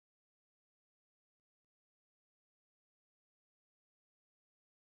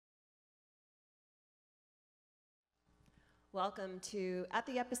Welcome to At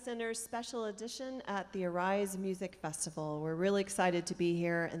the Epicenter's special edition at the Arise Music Festival. We're really excited to be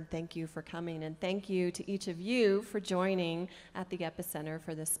here, and thank you for coming. And thank you to each of you for joining at the Epicenter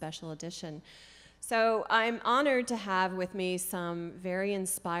for this special edition. So I'm honored to have with me some very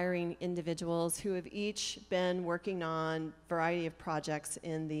inspiring individuals who have each been working on a variety of projects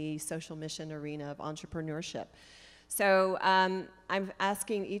in the social mission arena of entrepreneurship. So I'm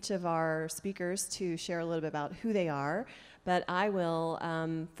asking each of our speakers to share a little bit about who they are, but I will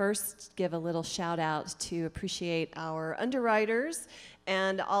first give a little shout out to appreciate our underwriters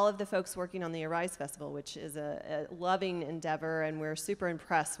and all of the folks working on the Arise Festival, which is a loving endeavor, and we're super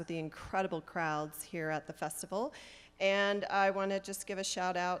impressed with the incredible crowds here at the festival. And I want to just give a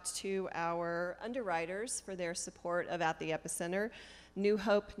shout out to our underwriters for their support of At the Epicenter: New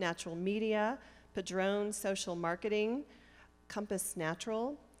Hope Natural Media, Padron Social Marketing, Compass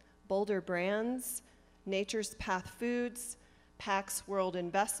Natural, Boulder Brands, Nature's Path Foods, Pax World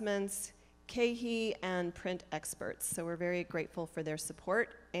Investments, KeHE, and Print Experts. So we're very grateful for their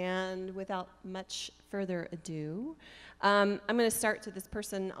support. And without much further ado, I'm going to start to this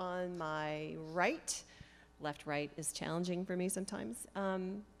person on my right. Left-right is challenging for me sometimes.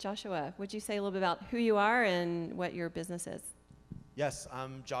 Joshua, would you say a little bit about who you are and what your business is? Yes,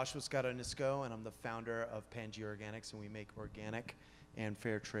 I'm Joshua Scott Onysko, and I'm the founder of Pangea Organics, and we make organic and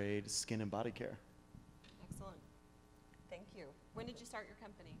fair trade skin and body care. Excellent. Thank you. When did you start your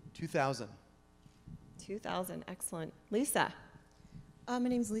company? 2000. 2000, excellent. Lisa. My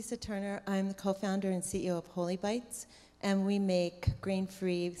name is Lisa Turner. I'm the co-founder and CEO of Holy Bites, and we make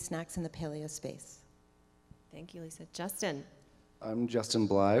grain-free snacks in the paleo space. Thank you, Lisa. Justin. I'm Justin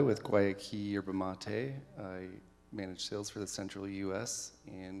Bley with Guayaki Yerba Mate. I manage sales for the central U.S.,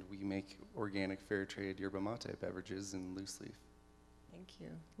 and we make organic fair trade yerba mate beverages in loose leaf. Thank you.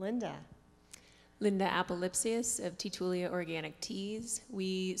 Linda. Linda Appel Lipsius of Teatulia Organic Teas.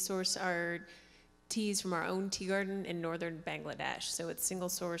 We source our teas from our own tea garden in northern Bangladesh. So it's single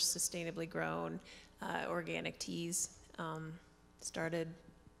source, sustainably grown, organic teas. Started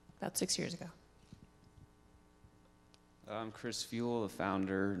about 6 years ago. I'm Chris Fuel, the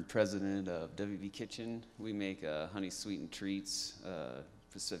founder and president of WB Kitchen. We make honey sweetened treats,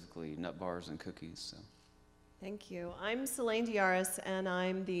 specifically nut bars and cookies. So. Thank you. I'm Selene Diaris, and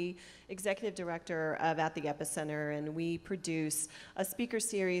I'm the executive director of At the Epicenter, and we produce a speaker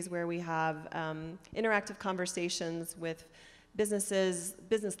series where we have interactive conversations with business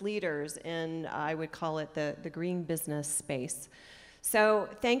leaders in, I would call it, the green business space. So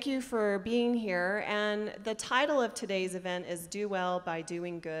thank you for being here, and the title of today's event is Do Well by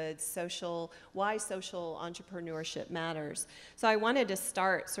Doing Good, Why Social Entrepreneurship Matters. So I wanted to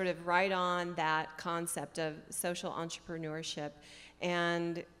start sort of right on that concept of social entrepreneurship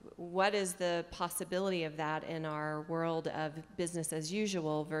and what is the possibility of that in our world of business as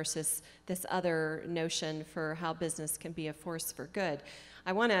usual versus this other notion for how business can be a force for good.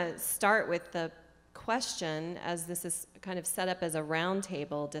 I want to start with the question, as this is kind of set up as a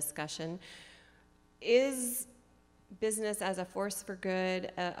roundtable discussion: is business as a force for good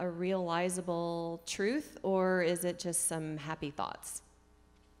a realizable truth, or is it just some happy thoughts?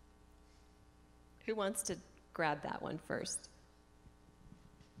 Who wants to grab that one first?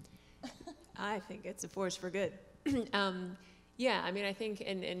 I think it's a force for good. Yeah, I mean, I think,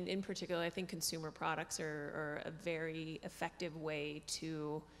 and in particular, I think consumer products are a very effective way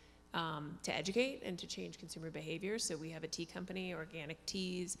to educate and to change consumer behavior. So we have a tea company, Organic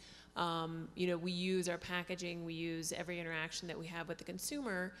Teas. You know, we use our packaging, we use every interaction that we have with the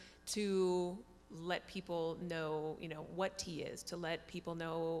consumer to let people know, you know, what tea is, to let people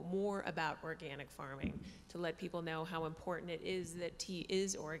know more about organic farming, to let people know how important it is that tea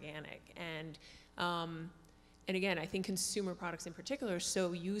is organic. And again, I think consumer products in particular are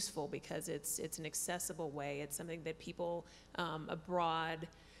so useful because it's an accessible way. It's something that people abroad,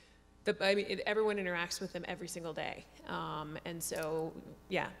 I mean, everyone interacts with them every single day. And so,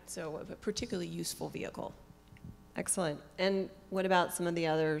 yeah, so a particularly useful vehicle. Excellent. And what about some of the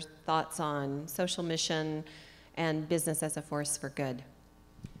other thoughts on social mission and business as a force for good?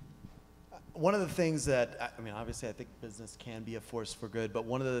 One of the things that, I mean, obviously I think business can be a force for good, but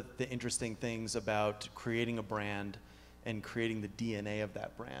one of the interesting things about creating a brand and creating the DNA of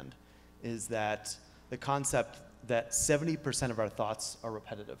that brand is that the concept that 70% of our thoughts are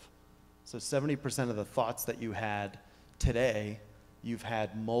repetitive. So 70% of the thoughts that you had today, you've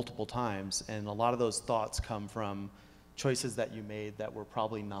had multiple times, and a lot of those thoughts come from choices that you made that were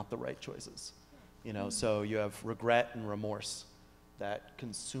probably not the right choices. You know, so you have regret and remorse that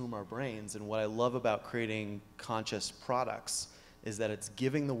consume our brains, and what I love about creating conscious products is that it's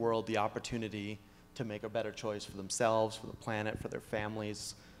giving the world the opportunity to make a better choice for themselves, for the planet, for their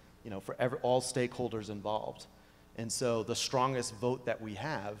families, you know, for all stakeholders involved. And so the strongest vote that we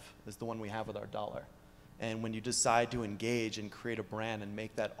have is the one we have with our dollar. And when you decide to engage and create a brand and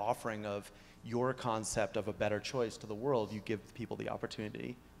make that offering of your concept of a better choice to the world, you give people the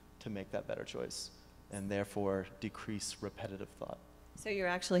opportunity to make that better choice and therefore decrease repetitive thought. So you're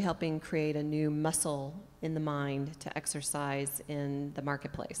actually helping create a new muscle in the mind to exercise in the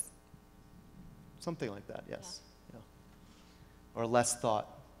marketplace. Something like that, yes. Yeah. Or less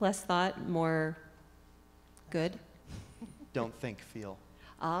thought. Less thought, more good? Don't think, feel.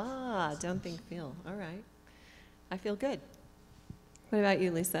 Ah, don't think, feel. All right. I feel good. What about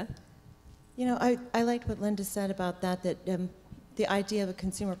you, Lisa? You know, I liked what Linda said about that the idea of a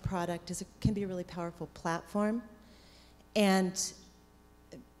consumer product is it can be a really powerful platform. And,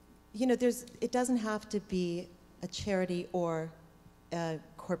 you know, it doesn't have to be a charity or a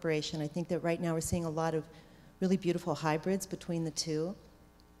corporation. I think that right now we're seeing a lot of really beautiful hybrids between the two.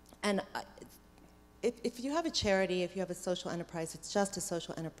 And if you have a charity, if you have a social enterprise, it's just a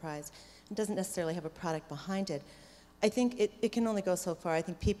social enterprise. It doesn't necessarily have a product behind it. I think it can only go so far. I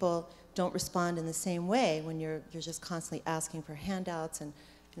think people don't respond in the same way when you're just constantly asking for handouts. And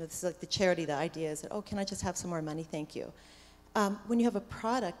you know, this is like the charity, the idea is that, oh, can I just have some more money? Thank you. When you have a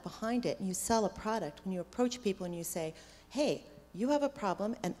product behind it and you sell a product, when you approach people and you say, hey, you have a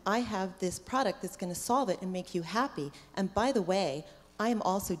problem and I have this product that's going to solve it and make you happy. And by the way, I am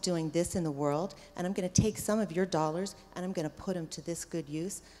also doing this in the world, and I'm going to take some of your dollars and I'm going to put them to this good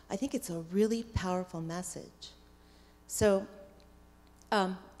use. I think it's a really powerful message. So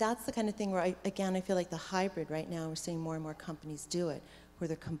that's the kind of thing where, I feel like the hybrid right now, we're seeing more and more companies do it, where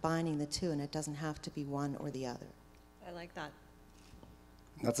they're combining the two, and it doesn't have to be one or the other. I like that.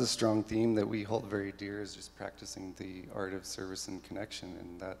 That's a strong theme that we hold very dear, is just practicing the art of service and connection,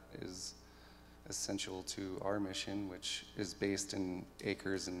 and that is essential to our mission, which is based in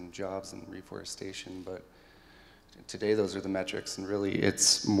acres and jobs and reforestation. But today those are the metrics, and really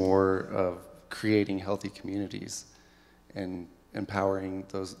it's more of creating healthy communities and empowering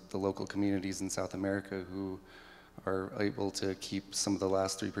the local communities in South America who are able to keep some of the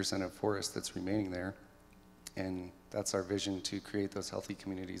last 3% of forest that's remaining there. And that's our vision, to create those healthy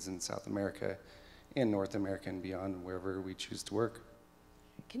communities in South America and North America and beyond, wherever we choose to work.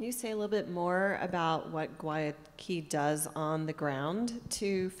 Can you say a little bit more about what Guayaki does on the ground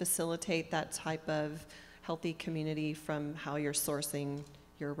to facilitate that type of healthy community from how you're sourcing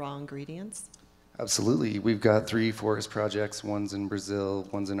your raw ingredients? Absolutely. We've got 3 forest projects. One's in Brazil,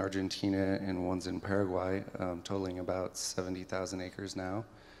 one's in Argentina, and one's in Paraguay, totaling about 70,000 acres now.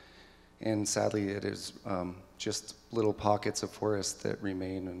 And sadly, it is just little pockets of forest that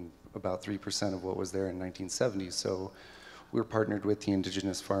remain, and about 3% of what was there in 1970. So we're partnered with the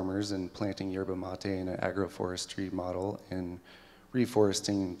indigenous farmers in planting yerba mate in an agroforestry model and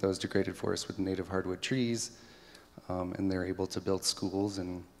reforesting those degraded forests with native hardwood trees. And they're able to build schools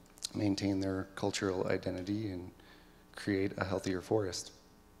and maintain their cultural identity and create a healthier forest.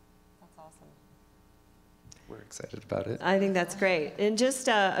 That's awesome. We're excited about it. I think that's great. And just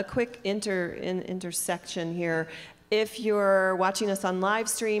a quick intersection here. If you're watching us on live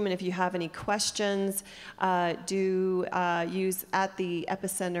stream and if you have any questions, do use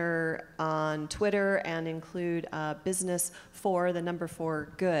 @the_epicenter on Twitter and include business for the number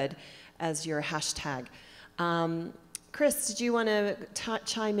 4 good as your hashtag. Chris, did you want to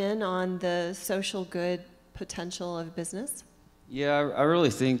chime in on the social good potential of business? Yeah, I really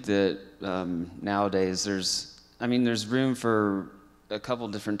think that nowadays there's room for a couple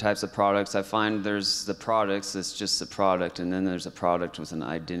different types of products. I find there's the products that's just a product, and then there's a product with an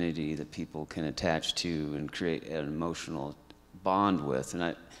identity that people can attach to and create an emotional bond with. And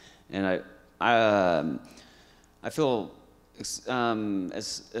I feel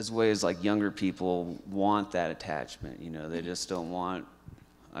as ways like younger people want that attachment. You know, they just don't want.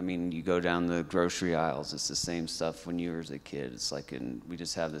 I mean, you go down the grocery aisles, it's the same stuff when you were a kid. It's like, we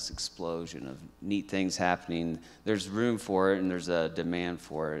just have this explosion of neat things happening. There's room for it, and there's a demand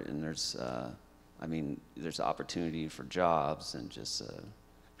for it, and there's opportunity for jobs, and just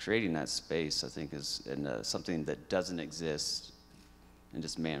creating that space, I think, is something that doesn't exist, and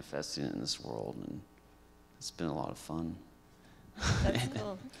just manifesting it in this world, and it's been a lot of fun. That's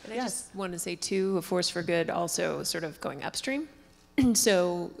cool. And I just want to say, too, a force for good also sort of going upstream.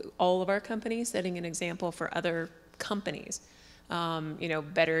 So all of our companies setting an example for other companies,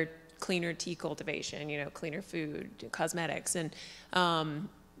 better, cleaner tea cultivation, cleaner food, cosmetics, and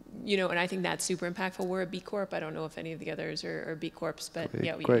you know, and I think that's super impactful. We're a B Corp. I don't know if any of the others are B Corps, but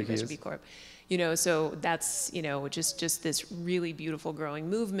yeah, you guys are B Corp. You know, so that's, you know, just this really beautiful growing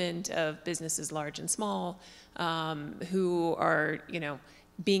movement of businesses large and small who are, you know,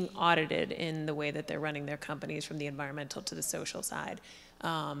 being audited in the way that they're running their companies, from the environmental to the social side.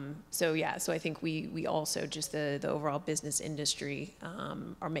 So yeah, so I think we also, just the overall business industry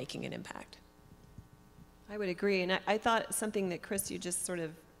are making an impact. I would agree, and I thought something that, Chris, you just sort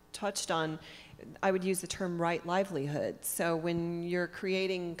of touched on, I would use the term right livelihood. So when you're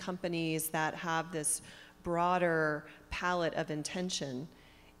creating companies that have this broader palette of intention,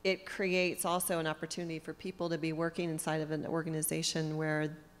 it creates also an opportunity for people to be working inside of an organization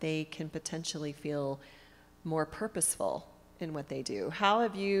where they can potentially feel more purposeful in what they do. How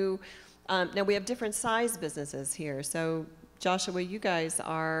have you, now we have different size businesses here. So Joshua, you guys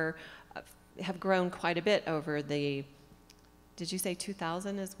have grown quite a bit over the, did you say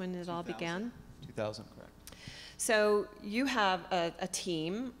 2000 is when it all began? 2000, correct. So you have a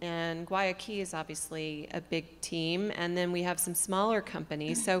team, and Guayaki is obviously a big team, and then we have some smaller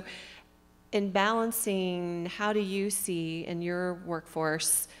companies. So in balancing, how do you see in your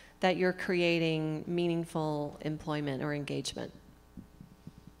workforce that you're creating meaningful employment or engagement?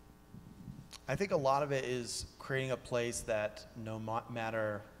 I think a lot of it is creating a place that no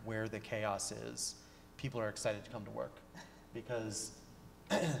matter where the chaos is, people are excited to come to work. Because,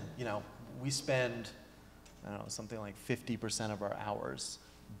 you know, we spend, I don't know, something like 50% of our hours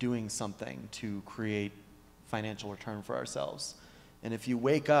doing something to create financial return for ourselves. And if you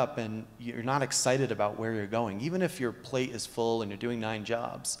wake up and you're not excited about where you're going, even if your plate is full and you're doing 9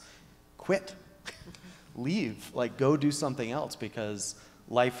 jobs, quit. Leave. Like, go do something else, because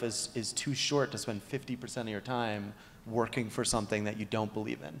life is too short to spend 50% of your time working for something that you don't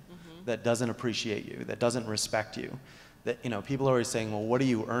believe in, that doesn't appreciate you, that doesn't respect you. That, you know, people are always saying, well, what are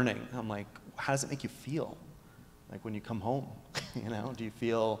you earning? I'm like, how does it make you feel? Like when you come home, you know, do you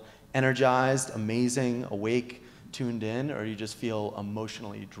feel energized, amazing, awake, tuned in, or do you just feel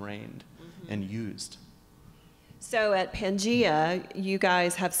emotionally drained and used? So at Pangea, you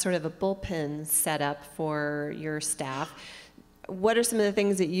guys have sort of a bullpen set up for your staff. What are some of the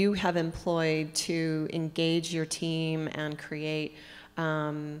things that you have employed to engage your team and create,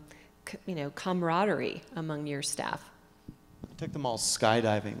 you know, camaraderie among your staff? I took them all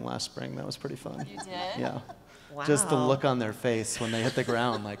skydiving last spring. That was pretty fun. You did? Yeah. Wow. Just the look on their face when they hit the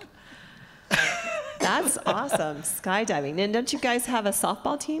ground, like. That's awesome, skydiving. And don't you guys have a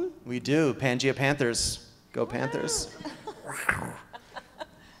softball team? We do. Pangea Panthers. Go Panthers.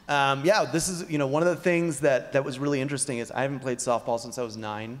 Yeah, this is, you know, one of the things that was really interesting is I haven't played softball since I was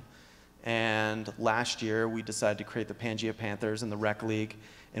 9. And last year we decided to create the Pangea Panthers in the rec league,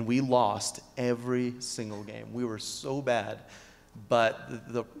 and we lost every single game. We were so bad. But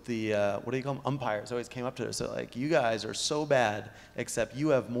the what do you call them? Umpires always came up to us. They're like, you guys are so bad, except you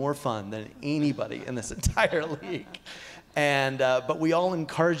have more fun than anybody in this entire league. And but we all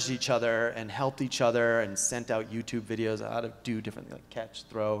encouraged each other and helped each other and sent out YouTube videos on how to do different things, like catch,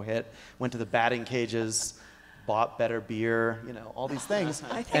 throw, hit. Went to the batting cages, bought better beer, you know, all these things.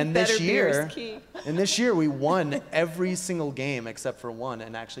 I think and better this beer year, is key. and this year we won every single game except for one,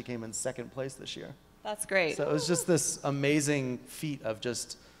 and actually came in 2nd place this year. That's great. So it was just this amazing feat of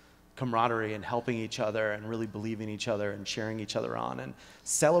just camaraderie and helping each other and really believing each other and cheering each other on and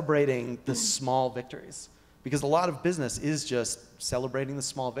celebrating the small victories. Because a lot of business is just celebrating the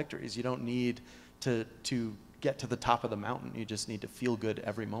small victories. You don't need to get to the top of the mountain. You just need to feel good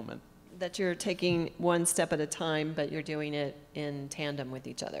every moment. That you're taking one step at a time, but you're doing it in tandem with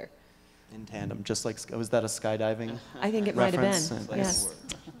each other. In tandem, just like, was that a skydiving I think it might have been. reference? Yes.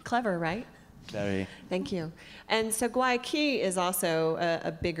 Clever, right? Very. Thank you. And so Guayaki is also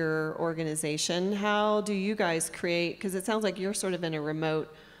a bigger organization. How do you guys create, because it sounds like you're sort of in a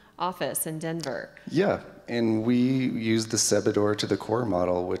remote office in Denver. Yeah, and we use the Cebador to the core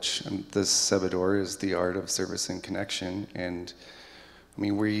model, which the Cebador is the art of service and connection. And I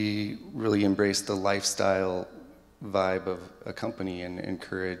mean, we really embrace the lifestyle vibe of a company and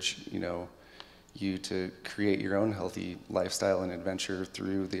encourage, you know, you to create your own healthy lifestyle and adventure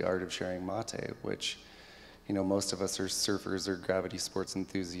through the art of sharing mate, which, you know, most of us are surfers or gravity sports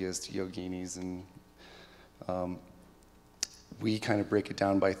enthusiasts, yoginis, and we kind of break it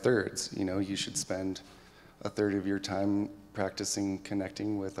down by thirds. You know, you should spend a third of your time practicing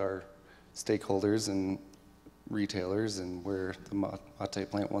connecting with our stakeholders and retailers and where the mate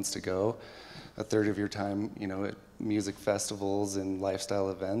plant wants to go. A third of your time, you know, at music festivals and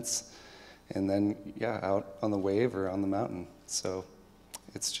lifestyle events. And then, yeah, out on the wave or on the mountain. So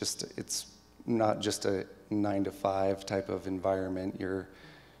it's not just a 9 to 5 type of environment. You're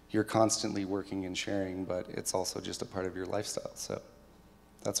you're constantly working and sharing, but it's also just a part of your lifestyle. So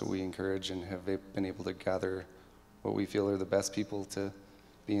that's what we encourage, and have been able to gather what we feel are the best people to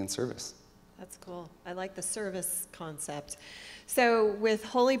be in service. That's cool. I like the service concept. So with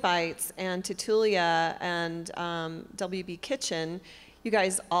Holy Bites and Teatulia and WB Kitchen, you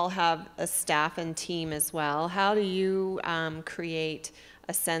guys all have a staff and team as well. How do you create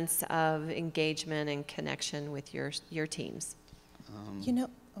a sense of engagement and connection with your teams? You know,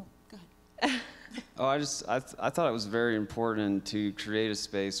 oh, go ahead. Oh, I thought it was very important to create a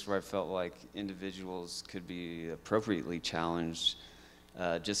space where I felt like individuals could be appropriately challenged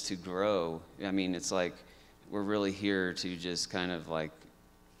just to grow. I mean, it's like we're really here to just kind of like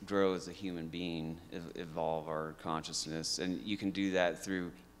grow as a human being, evolve our consciousness. And you can do that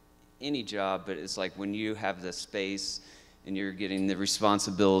through any job, but it's like when you have the space and you're getting the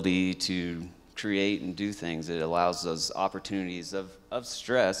responsibility to create and do things, it allows those opportunities of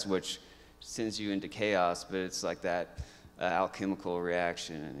stress, which sends you into chaos, but it's like that alchemical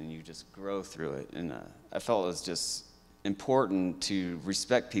reaction, and you just grow through it. And I felt it was just important to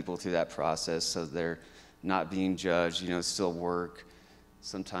respect people through that process, so they're not being judged. You know, it's still work.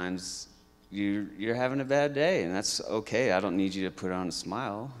 Sometimes you're having a bad day, and that's okay. I don't need you to put on a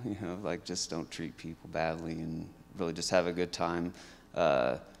smile. You know, like, just don't treat people badly, and really just have a good time.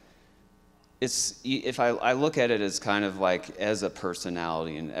 If I look at it as kind of like as a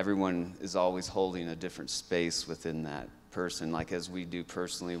personality, and everyone is always holding a different space within that person. Like, as we do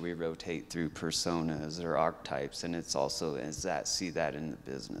personally, we rotate through personas or archetypes, and it's also as that, see that in the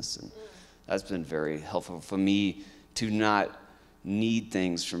business. And that's been very helpful for me to not need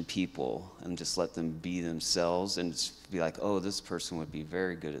things from people and just let them be themselves, and just be like, oh, this person would be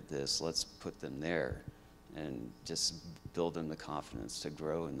very good at this, let's put them there, and just build them the confidence to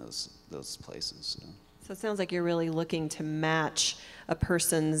grow in those places. So it sounds like you're really looking to match a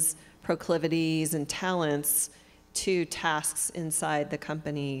person's proclivities and talents to tasks inside the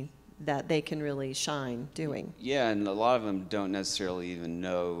company that they can really shine doing. Yeah, and a lot of them don't necessarily even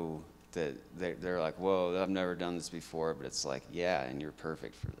know that they're like, whoa, I've never done this before, but it's like, yeah, and you're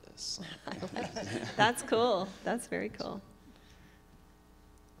perfect for this. That's cool. That's very cool.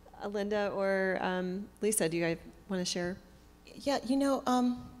 Linda or Lisa, do you guys want to share? Yeah, you know,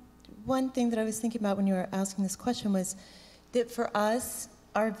 one thing that I was thinking about when you were asking this question was that for us,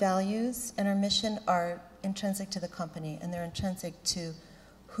 our values and our mission are intrinsic to the company, and they're intrinsic to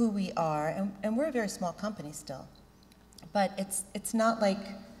who we are, and we're a very small company still. But it's not like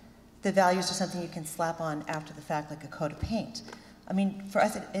the values are something you can slap on after the fact like a coat of paint. I mean, for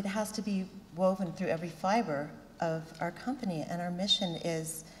us, it has to be woven through every fiber of our company, and our mission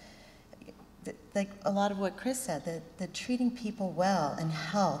is, like a lot of what Chris said, that treating people well and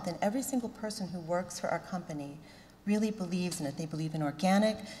health, and every single person who works for our company really believes in it. They believe in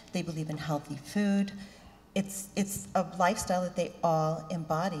organic, they believe in healthy food. It's a lifestyle that they all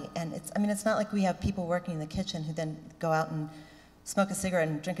embody, and it's not like we have people working in the kitchen who then go out and smoke a cigarette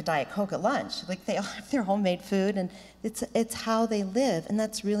and drink a Diet Coke at lunch. Like, they all have their homemade food, and it's how they live, and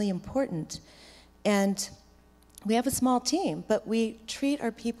that's really important. And we have a small team, but we treat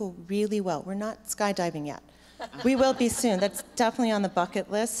our people really well. We're not skydiving yet. We will be soon. That's definitely on the bucket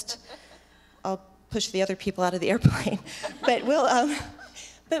list. I'll push the other people out of the airplane. But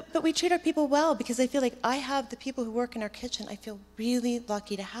but we treat our people well, because I feel like I have the people who work in our kitchen. I feel really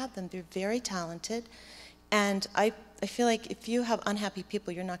lucky to have them. They're very talented. And I feel like if you have unhappy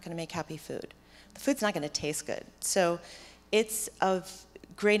people, you're not going to make happy food. The food's not going to taste good. So it's of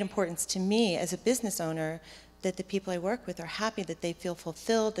great importance to me as a business owner that the people I work with are happy, that they feel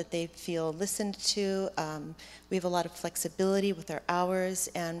fulfilled, that they feel listened to. We have a lot of flexibility with our hours,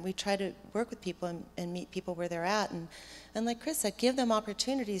 and we try to work with people and meet people where they're at. And like Chris said, give them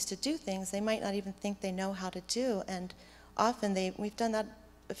opportunities to do things they might not even think they know how to do. And often we've done that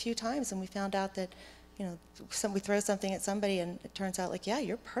a few times, and we found out that, you know, we throw something at somebody, and it turns out like, yeah,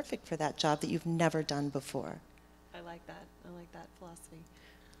 you're perfect for that job that you've never done before. I like that. I like that philosophy.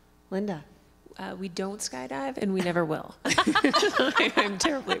 Linda. We don't skydive, and we never will. I'm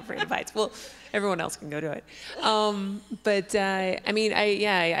terribly afraid of heights. Well, everyone else can go do it. But I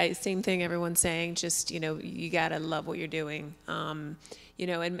mean, same thing everyone's saying. Just, you know, you gotta love what you're doing. You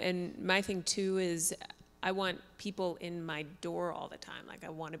know, and my thing too is, I want people in my door all the time. Like, I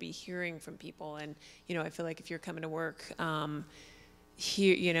want to be hearing from people, and you know, I feel like if you're coming to work,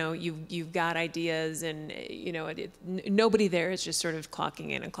 here, you know, you've got ideas, and you know, nobody there is just sort of clocking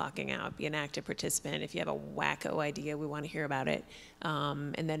in and clocking out. Be an active participant. If you have a wacko idea, we want to hear about it,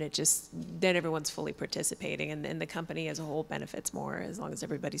 and then everyone's fully participating, and the company as a whole benefits more as long as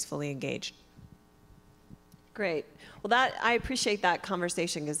everybody's fully engaged. Great. Well, I appreciate that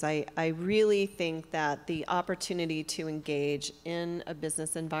conversation, because I really think that the opportunity to engage in a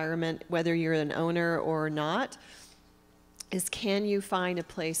business environment, whether you're an owner or not, is, can you find a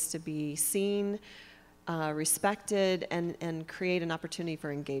place to be seen, respected, and create an opportunity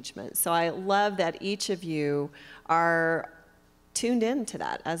for engagement. So I love that each of you are tuned in to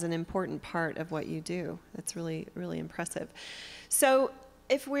that as an important part of what you do. That's really, really impressive. So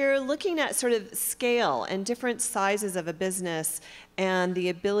if we're looking at sort of scale and different sizes of a business and the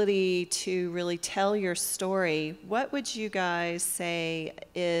ability to really tell your story, what would you guys say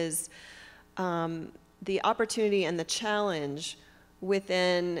is the opportunity and the challenge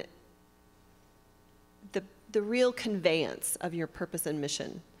within the real conveyance of your purpose and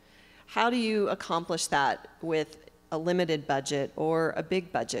mission? How do you accomplish that with a limited budget or a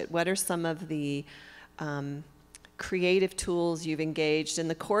big budget? What are some of the creative tools you've engaged in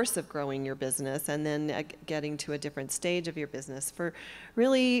the course of growing your business and then getting to a different stage of your business for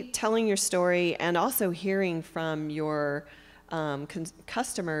really telling your story and also hearing from your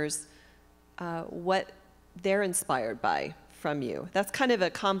customers what they're inspired by from you? That's kind of a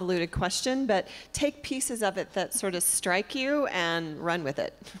convoluted question, but take pieces of it that sort of strike you and run with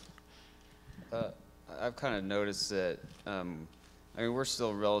it. I've kind of noticed that, I mean, we're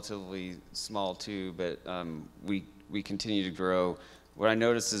still relatively small too, but we continue to grow. What I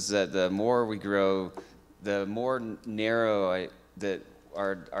notice is that the more we grow, the more narrow that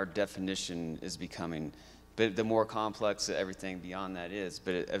our definition is becoming, but the more complex that everything beyond that is.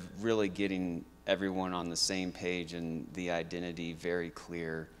 But of really getting everyone on the same page and the identity very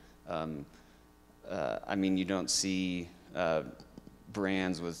clear. I mean, you don't see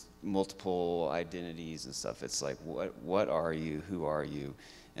brands with multiple identities and stuff. It's like, what are you? Who are you?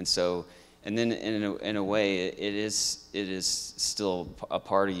 And so, and then in a way, it is still a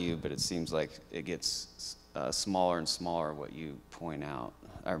part of you, but it seems like it gets smaller and smaller what you point out.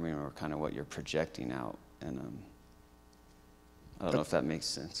 I mean, or kind of what you're projecting out. And I don't know if that makes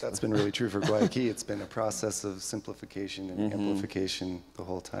sense. That's been really true for Guayaki. It's been a process of simplification and amplification the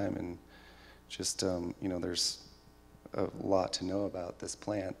whole time. And just, you know, there's a lot to know about this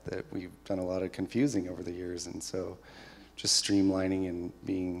plant that we've done a lot of confusing over the years. And so just streamlining and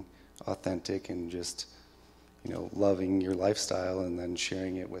being authentic and just, you know, loving your lifestyle and then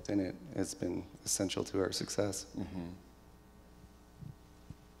sharing it within it has been essential to our success.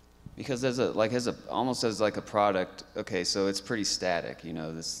 Because almost as like a product, okay, so it's pretty static, you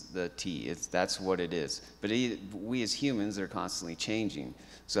know, the tea, that's what it is. But we as humans are constantly changing.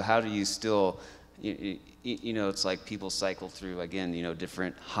 So how do you still, you know, it's like people cycle through, again, you know,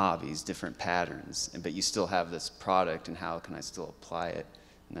 different hobbies, different patterns, but you still have this product, and how can I still apply it?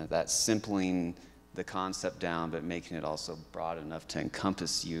 And that's simpling the concept down, but making it also broad enough to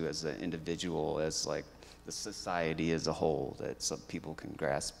encompass you as an individual, as like the society as a whole, that some people can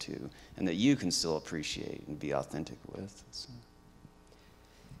grasp to, and that you can still appreciate and be authentic with.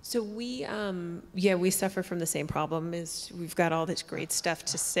 So we suffer from the same problem. Is we've got all this great stuff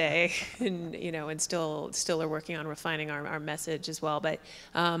to say, and you know, and still are working on refining our message as well. But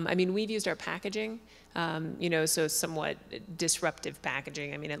I mean, we've used our packaging, you know, so somewhat disruptive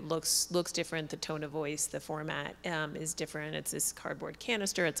packaging. I mean, it looks different. The tone of voice, the format is different. It's this cardboard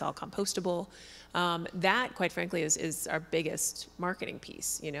canister. It's all compostable. That, quite frankly, is our biggest marketing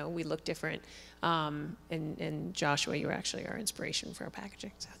piece. You know, we look different. And Joshua, you were actually our inspiration for our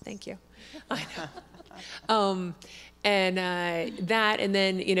packaging, so thank you. I know. That, and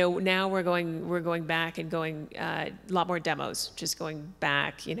then, you know, now we're going back and going a lot more demos, just going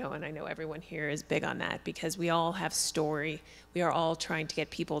back, you know, and I know everyone here is big on that because we all have story. We are all trying to get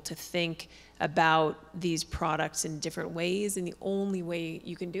people to think about these products in different ways, and the only way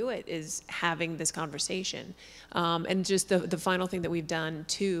you can do it is having this conversation. And just the final thing that we've done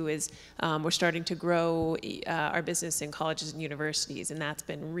too is we're starting to grow our business in colleges and universities, and that's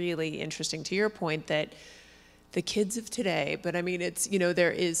been really interesting, to your point, that the kids of today, but I mean, it's, you know,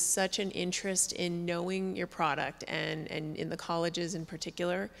 there is such an interest in knowing your product, and in the colleges in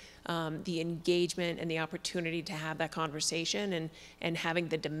particular, the engagement and the opportunity to have that conversation and having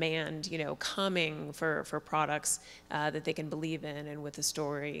the demand, you know, coming for products that they can believe in, and with a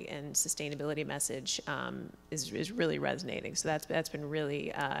story and sustainability message is really resonating. So that's been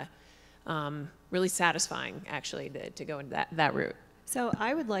really, really satisfying, actually, to go into that route. So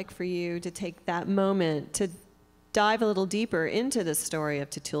I would like for you to take that moment to dive a little deeper into the story of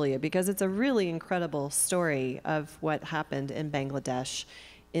Teatulia, because it's a really incredible story of what happened in Bangladesh,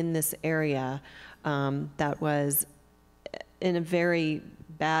 in this area that was in a very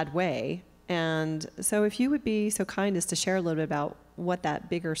bad way. And so if you would be so kind as to share a little bit about what that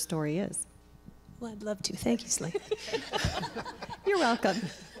bigger story is. Well, I'd love to. Thank you, Slay. You're welcome.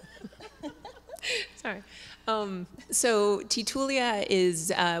 Sorry. So Teatulia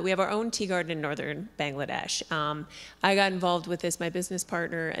is, we have our own tea garden in northern Bangladesh. I got involved with this, my business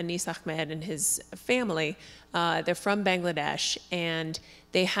partner, Anis Ahmed, and his family. They're from Bangladesh, and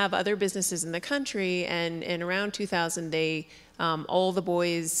they have other businesses in the country, and in around 2000, they, all the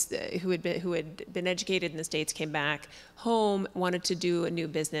boys who had been educated in the States came back home, wanted to do a new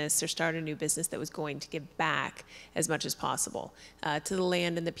business or start a new business that was going to give back as much as possible to the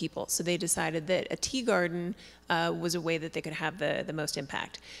land and the people. So they decided that a tea garden was a way that they could have the most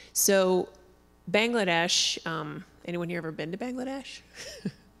impact. So Bangladesh, anyone here ever been to Bangladesh?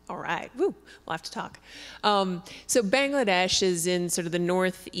 All right, woo, we'll have to talk. So Bangladesh is in sort of the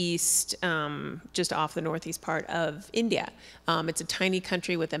northeast, just off the northeast part of India. It's a tiny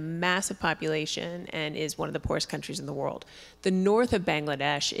country with a massive population and is one of the poorest countries in the world. The north of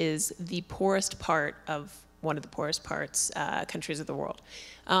Bangladesh is the poorest part of one of the poorest countries of the world.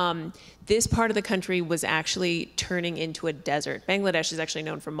 This part of the country was actually turning into a desert. Bangladesh is actually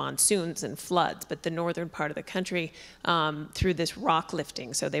known for monsoons and floods, but the northern part of the country, through this rock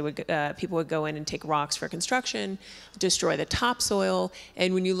lifting, so they would, people would go in and take rocks for construction, destroy the topsoil,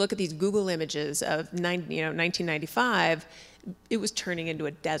 and when you look at these Google images of 1995, it was turning into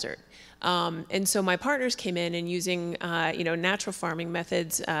a desert. And so my partners came in and using, natural farming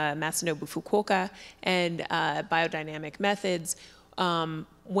methods, Masanobu Fukuoka, and biodynamic methods,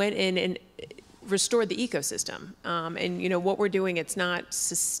 went in and restored the ecosystem. And what we're doing, it's not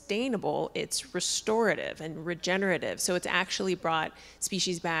sustainable, it's restorative and regenerative. So it's actually brought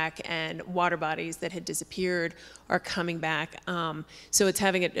species back, and water bodies that had disappeared are coming back. So it's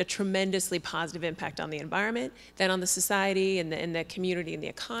having a tremendously positive impact on the environment, then on the society and the community and the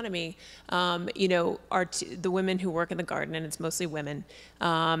economy. The women who work in the garden, and it's mostly women,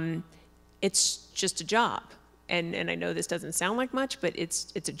 it's just a job. And I know this doesn't sound like much, but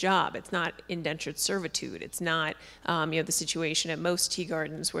it's a job. It's not indentured servitude. It's not the situation at most tea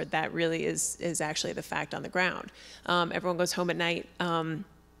gardens where that really is actually the fact on the ground. Everyone goes home at night.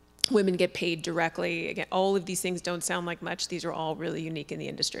 Women get paid directly. Again, all of these things don't sound like much. These are all really unique in the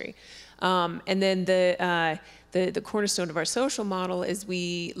industry. And then the cornerstone of our social model is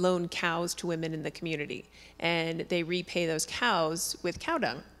we loan cows to women in the community, and they repay those cows with cow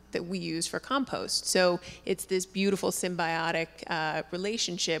dung that we use for compost. So it's this beautiful symbiotic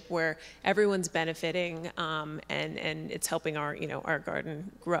relationship where everyone's benefiting, and it's helping our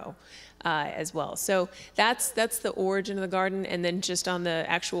garden grow as well. So that's the origin of the garden. And then just on the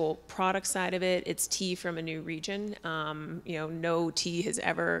actual product side of it, it's tea from a new region. No tea has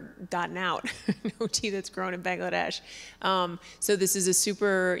ever gotten out. No tea that's grown in Bangladesh. So this is a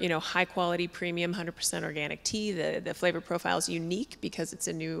super high quality premium 100% organic tea. The flavor profile is unique because it's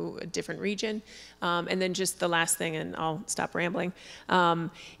a different region. And then just the last thing, and I'll stop rambling,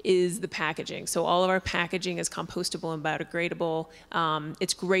 is the packaging. So all of our packaging is compostable and biodegradable.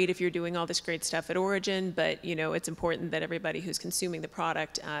 It's great if you're doing all this great stuff at origin, but it's important that everybody who's consuming the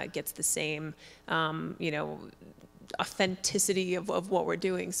product gets the same authenticity of what we're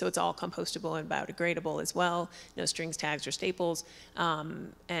doing. So it's all compostable and biodegradable as well. No strings, tags, or staples.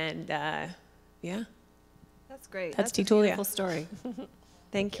 Yeah. That's great. That's a Teatulia. beautiful story.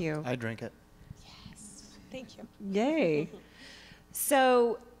 Thank you. I drink it. Yes. Thank you. Yay.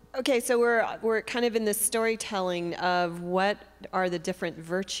 So, okay, so we're kind of in this storytelling of what are the different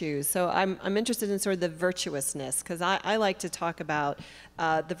virtues. So I'm interested in sort of the virtuousness, because I like to talk about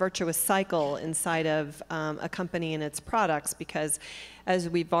the virtuous cycle inside of a company and its products, because as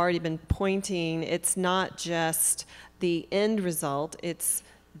we've already been pointing, it's not just the end result, it's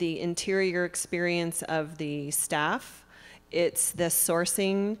the interior experience of the staff. It's the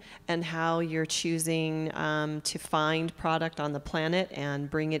sourcing and how you're choosing to find product on the planet and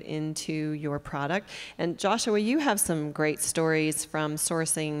bring it into your product. And Joshua, you have some great stories from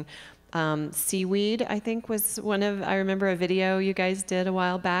sourcing seaweed, I think was I remember a video you guys did a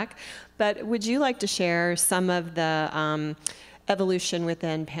while back. But would you like to share some of the evolution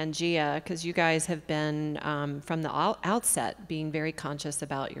within Pangea? Because you guys have been, from the outset, being very conscious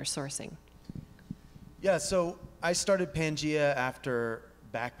about your sourcing. Yeah, so I started Pangea after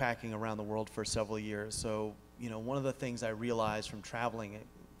backpacking around the world for several years. So, one of the things I realized from traveling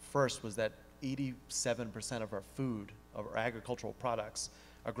first was that 87% of our food, of our agricultural products,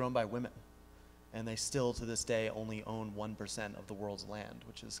 are grown by women. And they still, to this day, only own 1% of the world's land,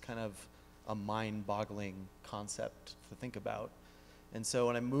 which is kind of a mind-boggling concept to think about. And so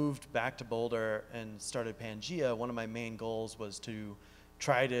when I moved back to Boulder and started Pangea, one of my main goals was to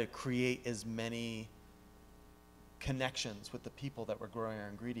try to create as many connections with the people that were growing our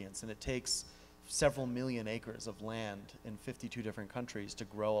ingredients. And it takes several million acres of land in 52 different countries to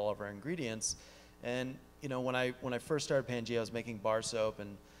grow all of our ingredients. And you know, when I first started Pangea, I was making bar soap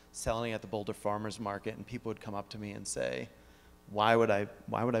and selling at the Boulder Farmers Market, and people would come up to me and say, why would I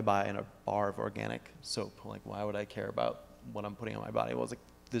buy in a bar of organic soap? Like, why would I care about what I'm putting on my body? Well, it's like,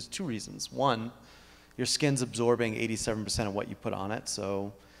 there's two reasons. One, your skin's absorbing 87% of what you put on it,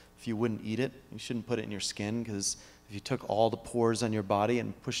 so if you wouldn't eat it, you shouldn't put it in your skin, because if you took all the pores on your body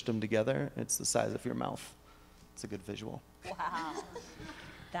and pushed them together, it's the size of your mouth. It's a good visual. Wow.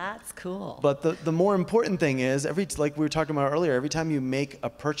 That's cool. But the more important thing is, like we were talking about earlier, every time you make a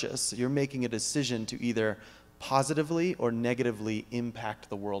purchase, you're making a decision to either positively or negatively impact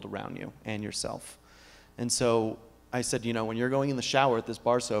the world around you and yourself. And so I said, you know, when you're going in the shower with this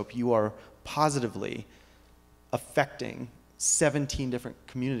bar soap, you are positively affecting 17 different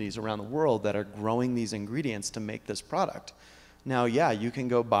communities around the world that are growing these ingredients to make this product. Now, yeah, you can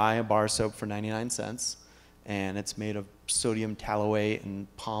go buy a bar soap for 99 cents, and it's made of sodium tallowate and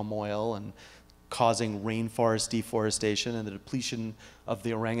palm oil and causing rainforest deforestation and the depletion of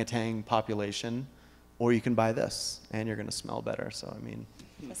the orangutan population. Or you can buy this, and you're going to smell better. So, I mean,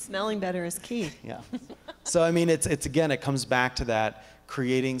 Smelling better is key. yeah. So, I mean, it's again, it comes back to that,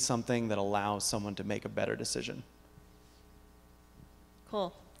 creating something that allows someone to make a better decision.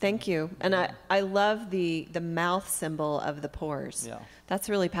 Cool. Thank you. And I love the mouth symbol of the pores. Yeah. That's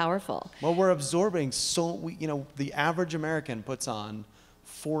really powerful. Well, we're absorbing you know, the average American puts on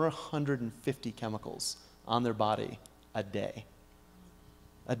 450 chemicals on their body a day.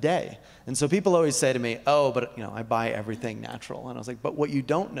 A day. And so people always say to me, oh, but you know, I buy everything natural. And I was like, but what you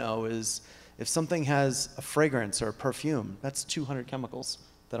don't know is if something has a fragrance or a perfume, that's 200 chemicals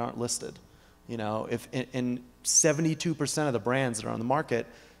that aren't listed. You know, if in 72% of the brands that are on the market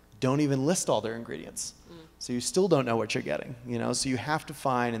don't even list all their ingredients. So you still don't know what you're getting, you know? So you have to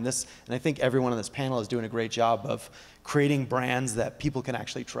find, and I think everyone on this panel is doing a great job of creating brands that people can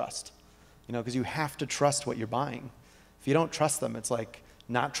actually trust, you know, because you have to trust what you're buying. If you don't trust them, it's like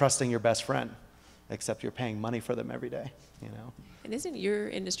not trusting your best friend, except you're paying money for them every day, you know? And isn't your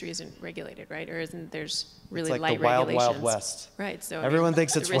industry isn't regulated, right? Or isn't there's really It's like light the wild, regulations? wild west. Right. So Everyone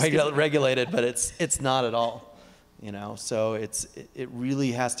thinks it's the risk is- regulated, but it's not at all, you know? So it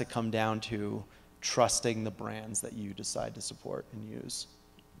really has to come down to trusting the brands that you decide to support and use.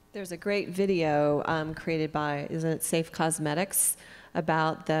 There's a great video created by, isn't it Safe Cosmetics,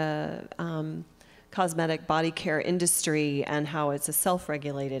 about the cosmetic body care industry and how it's a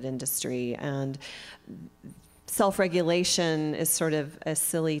self-regulated industry. And self-regulation is sort of a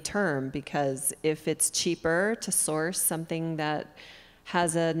silly term, because if it's cheaper to source something that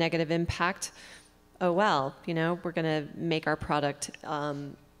has a negative impact, oh well, you know, we're going to make our product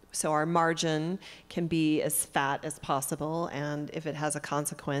so our margin can be as fat as possible, and if it has a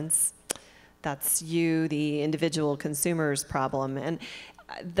consequence, that's you, the individual consumer's problem. And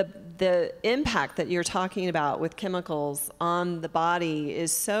the impact that you're talking about with chemicals on the body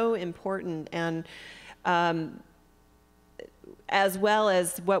is so important, and as well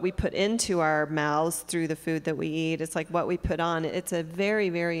as what we put into our mouths through the food that we eat, it's like what we put on. It's a very,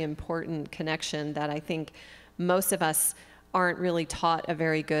 very important connection that I think most of us aren't really taught a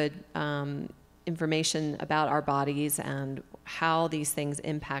very good information about our bodies and how these things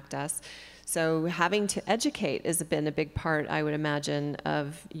impact us. So having to educate has been a big part, I would imagine,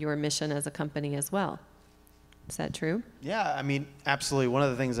 of your mission as a company as well. Is that true? Yeah, I mean, absolutely. One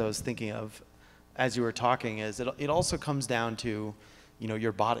of the things I was thinking of as you were talking is it also comes down to, you know,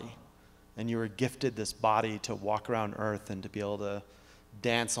 your body. And you were gifted this body to walk around Earth and to be able to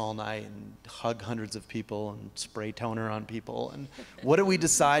dance all night and hug hundreds of people and spray toner on people. And what do we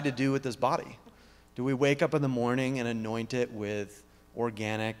decide to do with this body? Do we wake up in the morning and anoint it with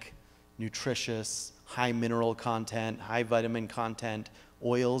organic, nutritious, high mineral content, high vitamin content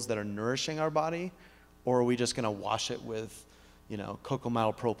oils that are nourishing our body? Or are we just going to wash it with, you know,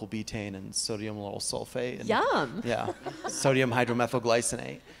 cocamidopropylbutane and sodium lauryl sulfate? And, Yum! Yeah, sodium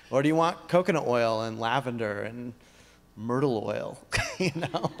hydromethylglycinate. Or do you want coconut oil and lavender and myrtle oil? You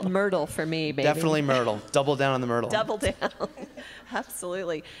know? Myrtle for me, baby. Definitely myrtle. Double down on the myrtle. Double down.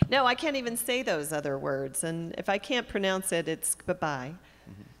 Absolutely. No, I can't even say those other words. And if I can't pronounce it, it's bye-bye.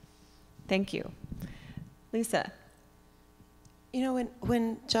 Mm-hmm. Thank you. Lisa. You know,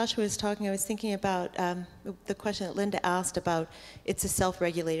 when Joshua was talking, I was thinking about the question that Linda asked about it's a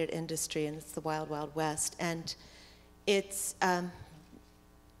self-regulated industry and it's the wild, wild west. And it's,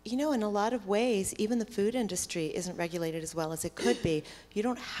 you know, in a lot of ways, even the food industry isn't regulated as well as it could be. You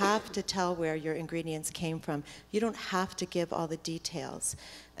don't have to tell where your ingredients came from. You don't have to give all the details.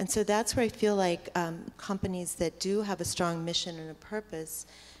 And so that's where I feel like companies that do have a strong mission and a purpose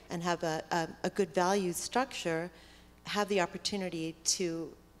and have a good value structure have the opportunity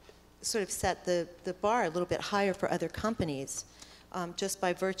to sort of set the bar a little bit higher for other companies. Just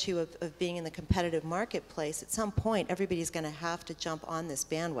by virtue of being in the competitive marketplace, at some point everybody's going to have to jump on this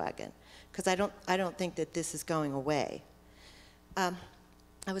bandwagon, because I don't think that this is going away. I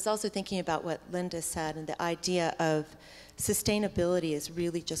was also thinking about what Linda said, and the idea of sustainability is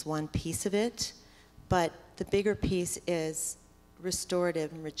really just one piece of it, but the bigger piece is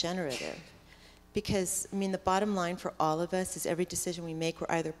restorative and regenerative. Because, I mean, the bottom line for all of us is every decision we make,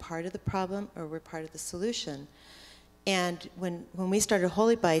 we're either part of the problem or we're part of the solution. And when we started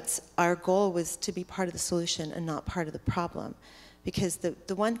Holy Bites, our goal was to be part of the solution and not part of the problem. Because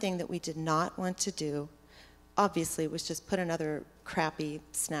the one thing that we did not want to do, obviously, was just put another crappy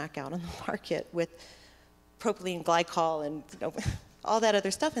snack out on the market with propylene glycol and all that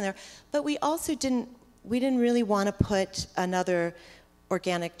other stuff in there. But we also didn't really want to put another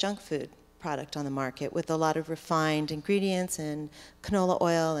organic junk food product on the market with a lot of refined ingredients and canola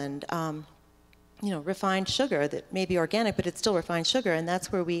oil and refined sugar that may be organic, but it's still refined sugar. And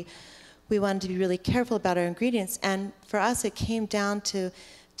that's where we wanted to be really careful about our ingredients. And for us, it came down to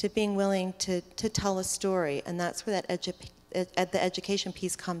being willing to tell a story. And that's where the education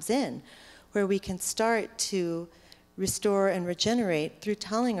piece comes in, where we can start to restore and regenerate through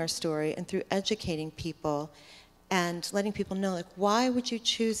telling our story and through educating people and letting people know, like, why would you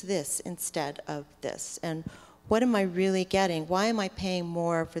choose this instead of this? And what am I really getting? Why am I paying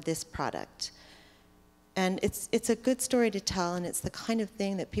more for this product? And it's a good story to tell, and it's the kind of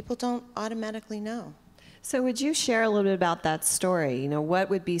thing that people don't automatically know. So would you share a little bit about that story? You know, what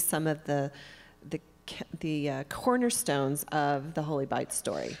would be some of the cornerstones of the Holy Bite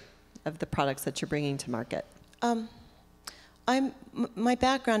story, of the products that you're bringing to market? My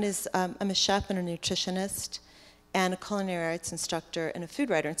background is I'm a chef and a nutritionist and a culinary arts instructor and a food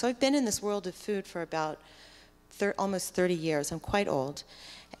writer. And so I've been in this world of food for about almost 30 years. I'm quite old.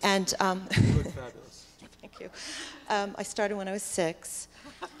 And You look fabulous. Thank you. I started when I was 6.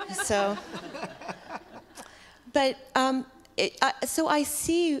 So, but so I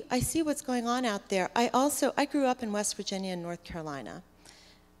see what's going on out there. I grew up in West Virginia and North Carolina,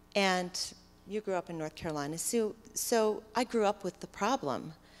 and you grew up in North Carolina. So I grew up with the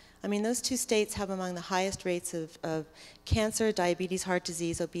problem. I mean, those two states have among the highest rates of cancer, diabetes, heart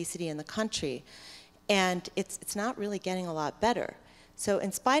disease, obesity in the country, and it's not really getting a lot better. So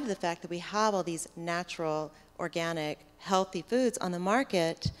in spite of the fact that we have all these natural, organic, healthy foods on the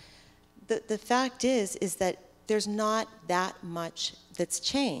market, the fact is that there's not that much that's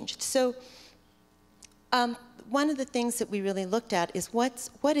changed. So one of the things that we really looked at is what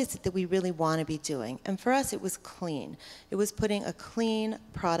is it that we really want to be doing? And for us, it was clean. It was putting a clean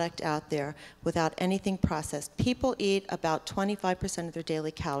product out there without anything processed. People eat about 25% of their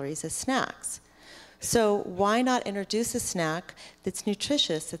daily calories as snacks. So why not introduce a snack that's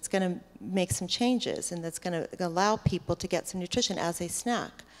nutritious, that's going to make some changes, and that's going to allow people to get some nutrition as a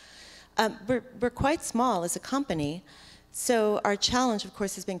snack? We're quite small as a company, so our challenge, of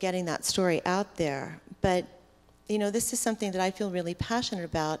course, has been getting that story out there. But you know, this is something that I feel really passionate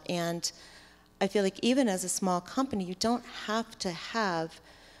about, and I feel like even as a small company, you don't have to have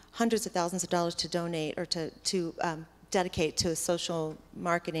hundreds of thousands of dollars to donate or to dedicate to a social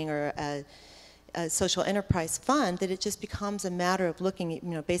marketing or a social enterprise fund, that it just becomes a matter of looking at,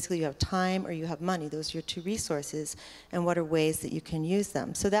 you know, basically you have time or you have money. Those are your two resources, and what are ways that you can use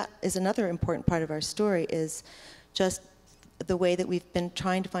them. So that is another important part of our story, is just the way that we've been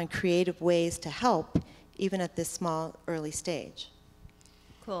trying to find creative ways to help, even at this small, early stage.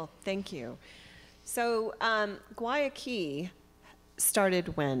 Cool, thank you. So Guayaki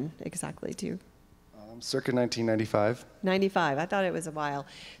started when exactly, do you? Circa 1995. 95, I thought it was a while.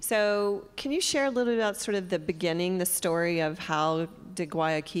 So can you share a little bit about sort of the beginning, the story of how did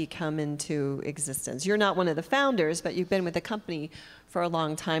Guayaki come into existence? You're not one of the founders, but you've been with the company for a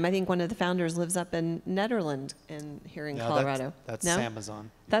long time. I think one of the founders lives up in Nederland here in Colorado. That's no? Samazon.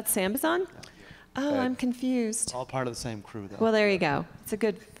 That's Samazon? Yeah. Oh, I'm confused. All part of the same crew, though. Well, there you go. It's a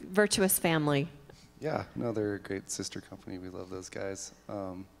good, virtuous family. Yeah, no, they're a great sister company. We love those guys.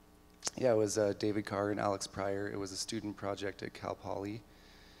 Yeah, it was David Carr and Alex Pryor. It was a student project at Cal Poly.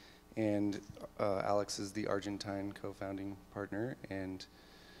 And Alex is the Argentine co-founding partner and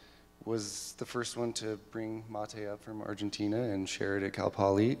was the first one to bring mate up from Argentina and share it at Cal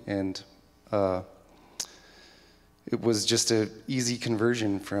Poly. And it was just an easy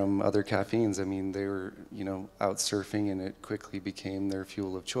conversion from other caffeines. I mean, they were, you know, out surfing, and it quickly became their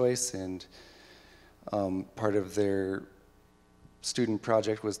fuel of choice. And part of their student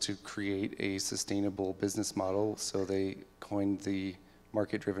project was to create a sustainable business model, so they coined the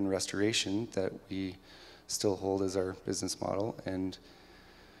market-driven restoration that we still hold as our business model. And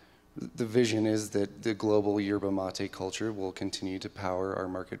the vision is that the global yerba mate culture will continue to power our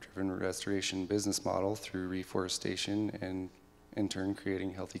market-driven restoration business model through reforestation and, in turn,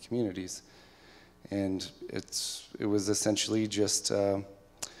 creating healthy communities. And it was essentially just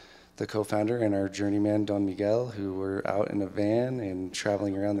the co-founder and our journeyman, Don Miguel, who were out in a van and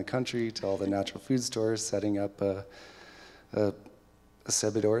traveling around the country to all the natural food stores, setting up a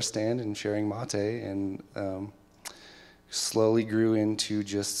Cebador stand and sharing mate, and slowly grew into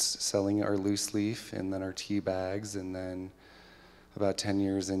just selling our loose leaf and then our tea bags. And then about 10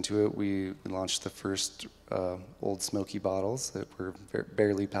 years into it, we launched the first old smoky bottles that were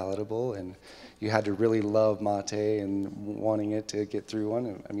barely palatable, and you had to really love mate and wanting it to get through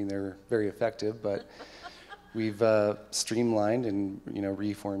one. I mean, they were very effective, but we've streamlined and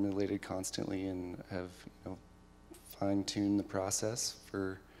reformulated constantly, and have fine-tuned the process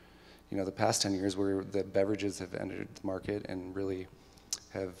for the past 10 years, where the beverages have entered the market and really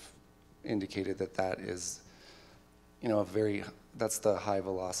have indicated that is that's the high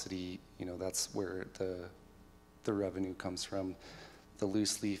velocity, that's where the revenue comes from. The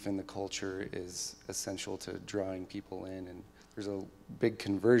loose leaf and the culture is essential to drawing people in, and there's a big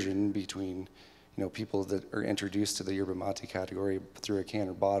conversion between people that are introduced to the yerba mate category through a can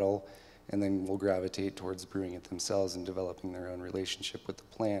or bottle, and then will gravitate towards brewing it themselves and developing their own relationship with the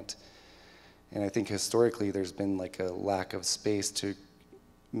plant. And I think historically there's been like a lack of space to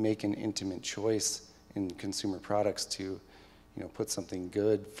make an intimate choice in consumer products to put something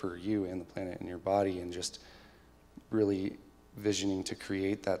good for you and the planet and your body, and just really visioning to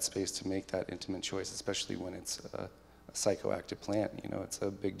create that space to make that intimate choice, especially when it's a psychoactive plant. It's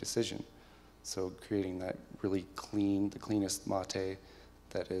a big decision. So creating that really the cleanest mate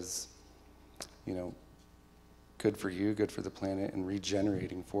that is good for you, good for the planet, and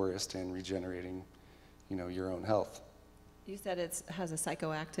regenerating forest and regenerating your own health. You said it has a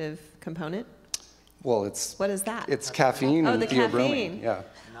psychoactive component? Well, what is that? It's caffeine and the theobromine. caffeine. Yeah.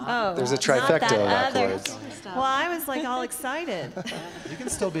 Oh, there's a trifecta of alkaloids. Well, I was like all excited. You can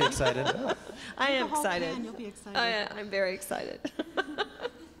still be excited. I am excited. You'll be excited. Oh, yeah, I'm very excited.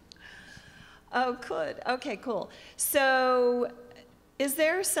 Oh, good. Okay, cool. So, is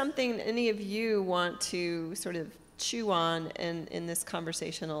there something any of you want to sort of chew on in this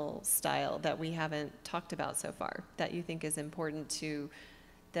conversational style that we haven't talked about so far, that you think is important to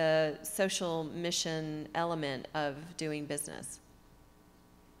the social mission element of doing business?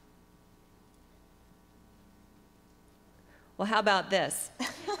 Well, how about this?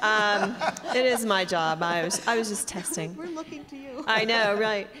 It is my job. I was just testing. We're looking to you. I know,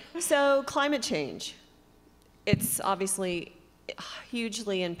 right? So climate change, it's obviously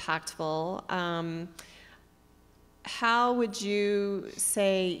hugely impactful. How would you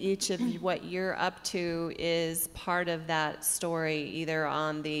say each of you, what you're up to is part of that story, either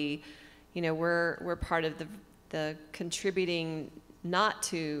on the, we're part of the contributing not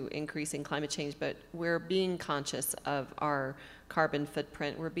to increasing climate change, but we're being conscious of our carbon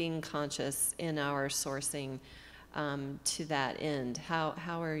footprint. We're being conscious in our sourcing to that end.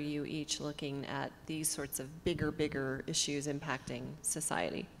 How are you each looking at these sorts of bigger issues impacting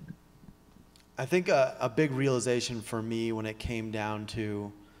society? I think a big realization for me when it came down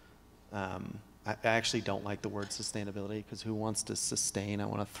to, I actually don't like the word sustainability, because who wants to sustain? I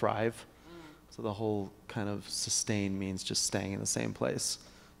want to thrive. So the whole kind of sustain means just staying in the same place,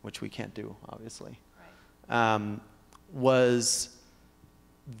 which we can't do, obviously. Right. Was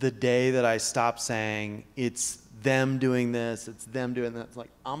the day that I stopped saying, it's them doing this, it's them doing that. It's like,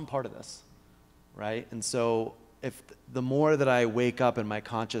 I'm part of this, right? And so if the more that I wake up and my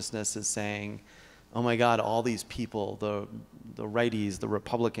consciousness is saying, oh my God, all these people, the righties, the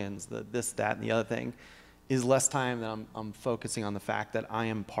Republicans, the this, that, and the other thing, is less time that I'm focusing on the fact that I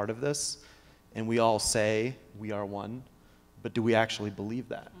am part of this. And we all say we are one, but do we actually believe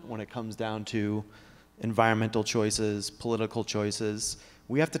that? When it comes down to environmental choices, political choices,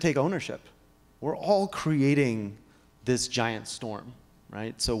 we have to take ownership. We're all creating this giant storm,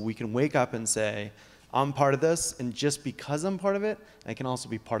 right? So we can wake up and say, I'm part of this, and just because I'm part of it, I can also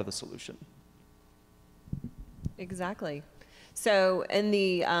be part of the solution. Exactly. So in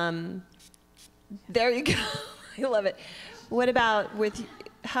the, there you go. I love it. What about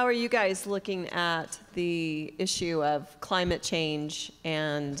how are you guys looking at the issue of climate change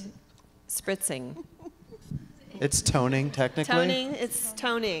and spritzing? It's toning, technically. Toning, it's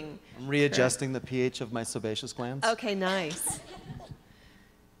toning. I'm readjusting the pH of my sebaceous glands. Okay, nice.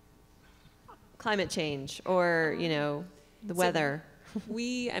 Climate change, or, the weather.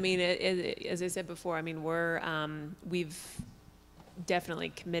 As I said before, we've definitely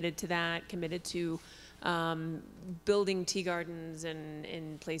committed to that, committed to building tea gardens and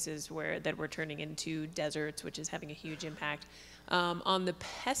in places that we're turning into deserts, which is having a huge impact. On the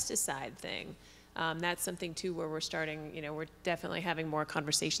pesticide thing, that's something too where we're starting, we're definitely having more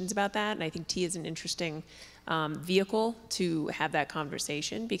conversations about that. And I think tea is an interesting vehicle to have that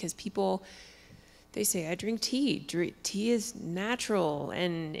conversation, because people, they say, I drink tea. Tea is natural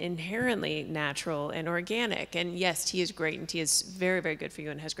and inherently natural and organic. And yes, tea is great, and tea is very, very good for you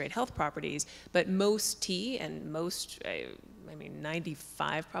and has great health properties. But most tea and most,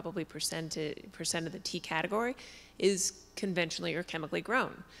 95 probably percent of the tea category is conventionally or chemically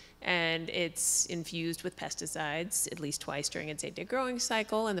grown. And it's infused with pesticides at least twice during its 8-day growing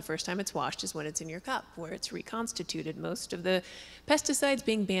cycle. And the first time it's washed is when it's in your cup, where it's reconstituted, most of the pesticides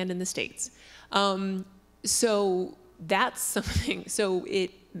being banned in the States. So that's something, so it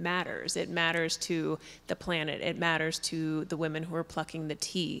matters. It matters to the planet. It matters to the women who are plucking the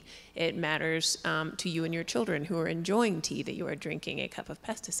tea. It matters to you and your children who are enjoying tea, that you are drinking a cup of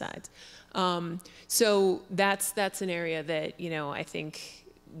pesticides. So that's an area that, I think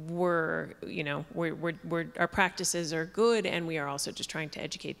our practices are good, and we are also just trying to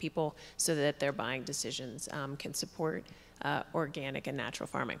educate people so that their buying decisions can support organic and natural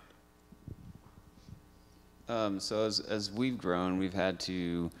farming. So as we've grown, we've had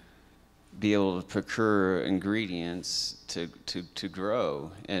to be able to procure ingredients to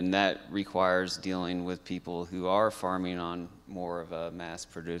grow, and that requires dealing with people who are farming on more of a mass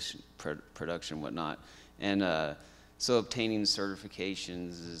production, whatnot. And so obtaining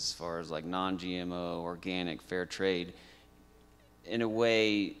certifications as far as like non-GMO, organic, fair trade, in a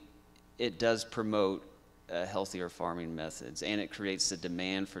way, it does promote healthier farming methods, and it creates the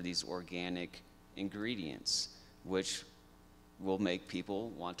demand for these organic ingredients, which will make people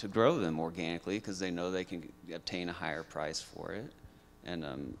want to grow them organically because they know they can obtain a higher price for it.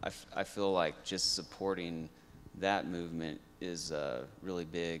 And I feel like just supporting that movement is really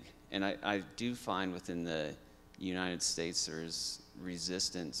big. And I do find within the United States there's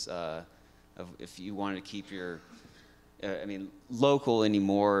resistance of if you want to keep your, local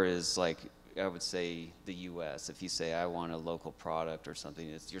anymore is like, I would say the U.S. If you say, I want a local product or something,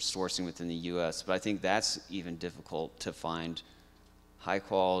 you're sourcing within the U.S. But I think that's even difficult to find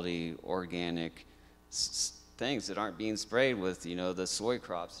high-quality, organic things that aren't being sprayed with, the soy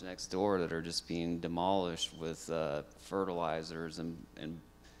crops next door that are just being demolished with fertilizers and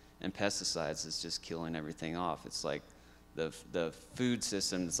pesticides. It's just killing everything off. It's like the food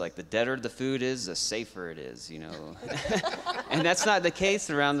system, it's like the deader the food is, the safer it is, And that's not the case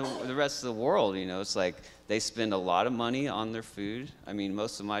around the rest of the world, It's like they spend a lot of money on their food.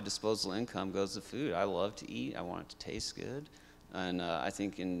 Most of my disposable income goes to food. I love to eat. I want it to taste good. And I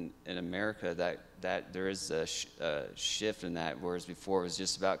think in America that there is a shift in that, whereas before it was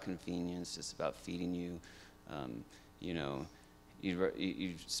just about convenience, just about feeding you,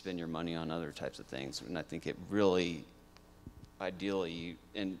 you spend your money on other types of things. And I think it really, ideally,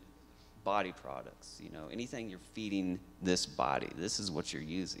 in body products, anything you're feeding this body, this is what you're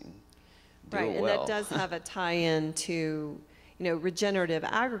using. Right, and that does have a tie-in to, regenerative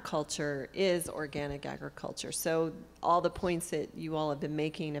agriculture is organic agriculture. So all the points that you all have been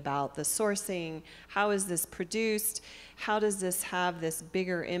making about the sourcing, how is this produced, how does this have this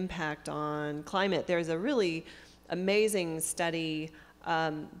bigger impact on climate? There's a really amazing study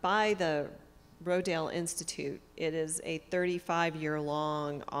by the Rodale Institute. It is a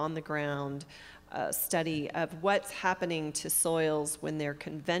 35-year-long on-the-ground study of what's happening to soils when they're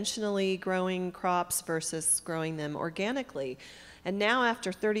conventionally growing crops versus growing them organically. And now,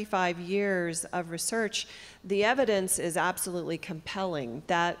 after 35 years of research, the evidence is absolutely compelling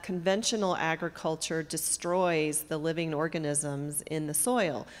that conventional agriculture destroys the living organisms in the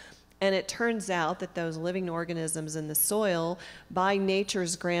soil. And it turns out that those living organisms in the soil, by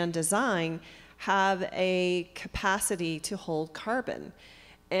nature's grand design, have a capacity to hold carbon.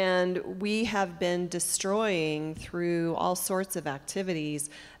 And we have been destroying, through all sorts of activities,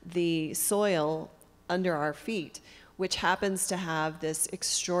 the soil under our feet, which happens to have this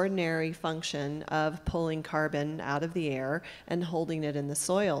extraordinary function of pulling carbon out of the air and holding it in the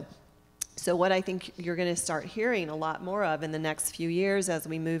soil. So what I think you're going to start hearing a lot more of in the next few years as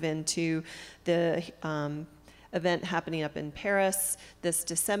we move into the event happening up in Paris this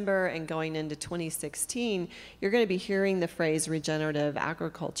December and going into 2016, you're going to be hearing the phrase regenerative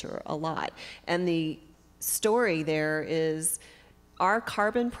agriculture a lot. And the story there is our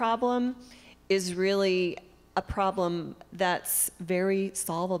carbon problem is really a problem that's very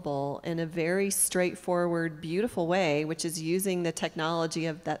solvable in a very straightforward, beautiful way, which is using the technology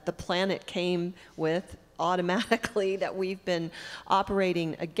that the planet came with automatically that we've been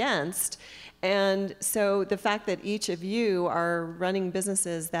operating against. And so the fact that each of you are running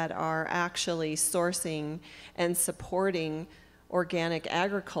businesses that are actually sourcing and supporting organic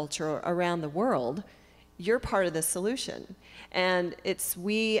agriculture around the world, you're part of the solution. And it's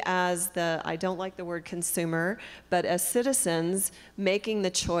we as the, I don't like the word consumer, but as citizens making the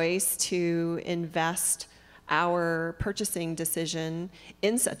choice to invest our purchasing decision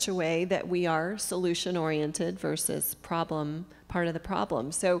in such a way that we are solution-oriented versus part of the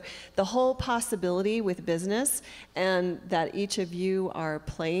problem. So the whole possibility with business, and that each of you are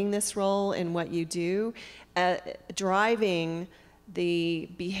playing this role in what you do, driving the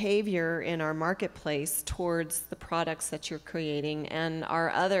behavior in our marketplace towards the products that you're creating, and our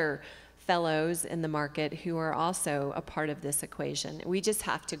other fellows in the market who are also a part of this equation. We just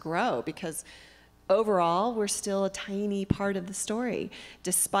have to grow, because overall, we're still a tiny part of the story,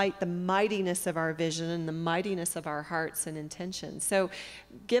 despite the mightiness of our vision and the mightiness of our hearts and intentions. So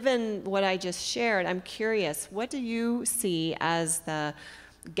given what I just shared, I'm curious, what do you see as the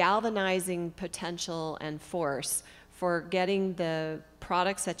galvanizing potential and force for getting the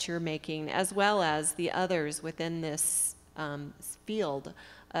products that you're making, as well as the others within this field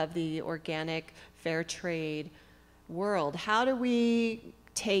of the organic fair trade world? How do we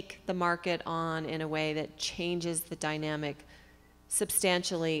take the market on in a way that changes the dynamic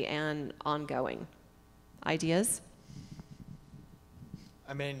substantially and ongoing? Ideas?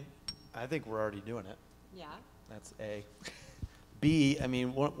 I mean, I think we're already doing it. Yeah. That's A. B, I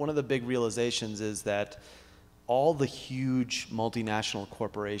mean, one of the big realizations is that all the huge multinational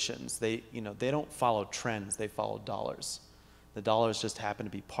corporations, they don't follow trends, they follow dollars. The dollars just happen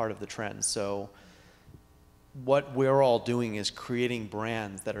to be part of the trend. So what we're all doing is creating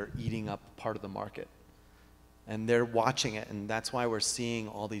brands that are eating up part of the market. And they're watching it, and that's why we're seeing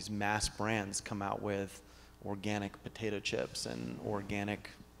all these mass brands come out with organic potato chips and organic,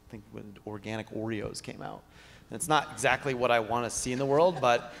 I think organic Oreos came out. And it's not exactly what I want to see in the world,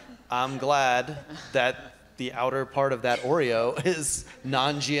 but I'm glad that the outer part of that Oreo is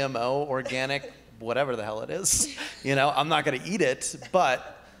non-GMO, organic, whatever the hell it is. I'm not going to eat it,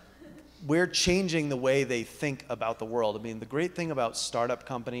 but we're changing the way they think about the world. I mean, the great thing about startup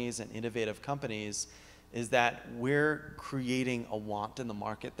companies and innovative companies is that we're creating a want in the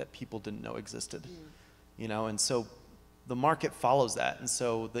market that people didn't know existed. And so the market follows that. And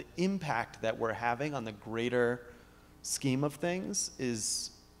so the impact that we're having on the greater scheme of things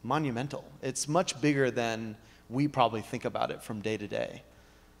is monumental. It's much bigger than we probably think about it from day to day.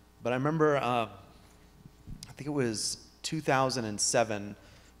 But I remember, I think it was 2007,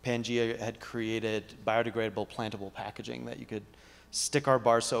 Pangea had created biodegradable plantable packaging that you could stick our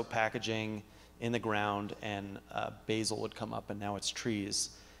bar soap packaging in the ground and basil would come up, and now it's trees.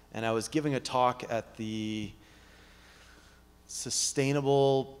 And I was giving a talk at the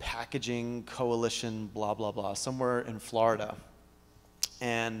Sustainable Packaging Coalition, blah, blah, blah, somewhere in Florida.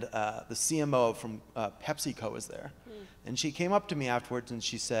 And the CMO from PepsiCo was there. And she came up to me afterwards and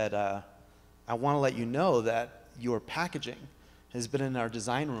she said, I want to let you know that your packaging has been in our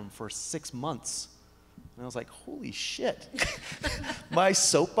design room for 6 months. And I was like, holy shit. My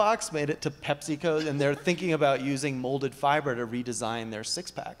soapbox made it to PepsiCo, and they're thinking about using molded fiber to redesign their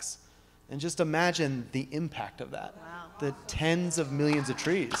six-packs. And just imagine the impact of that. Wow. The tens of millions of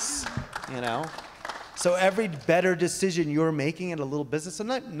trees, So every better decision you're making in a little business, and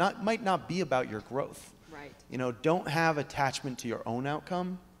that might not be about your growth. Right. Don't have attachment to your own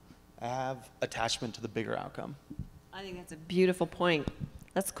outcome. Have attachment to the bigger outcome. I think that's a beautiful point.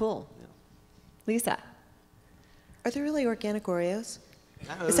 That's cool. Yeah. Lisa? Are there really organic Oreos?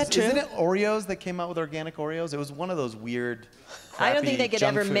 Is that true? Isn't it Oreos that came out with organic Oreos? It was one of those weird, I don't think they could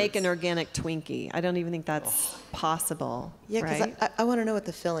ever foods. make an organic Twinkie. I don't even think that's possible. Yeah, because right? I want to know what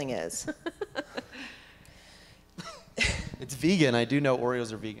the filling is. It's vegan. I do know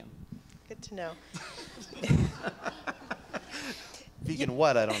Oreos are vegan. Good to know. Vegan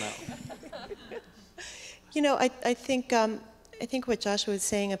what? I don't know. I think what Joshua was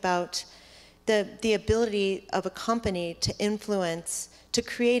saying about the ability of a company to influence, to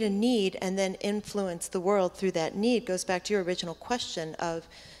create a need and then influence the world through that need goes back to your original question of,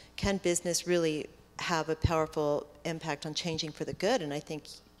 can business really have a powerful impact on changing for the good? And I think,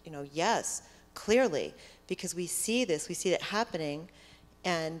 yes, clearly, because we see this, we see it happening,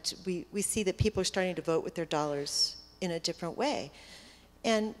 and we see that people are starting to vote with their dollars in a different way.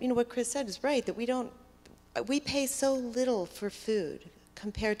 And what Chris said is right, that we pay so little for food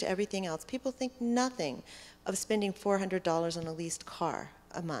compared to everything else. People think nothing of spending $400 on a leased car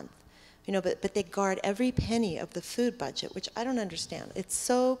a month. you know, but they guard every penny of the food budget, which I don't understand. It's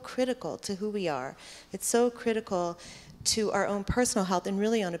so critical to who we are. It's so critical to our own personal health, and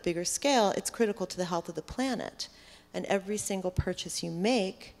really on a bigger scale, it's critical to the health of the planet. And every single purchase you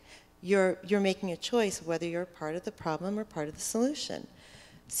make, you're making a choice of whether you're part of the problem or part of the solution.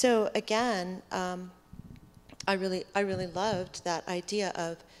 So again, I really loved that idea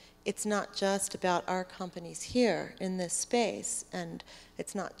of it's not just about our companies here in this space, and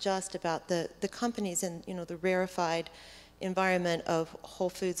it's not just about the companies in, you know, the rarefied environment of Whole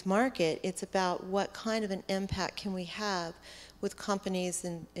Foods Market. It's about what kind of an impact can we have with companies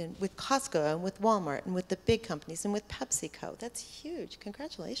with Costco and with Walmart and with the big companies and with PepsiCo. That's huge.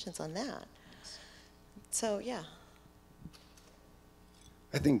 Congratulations on that. So yeah.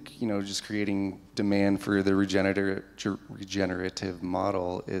 I think, you know, just creating demand for the regenerative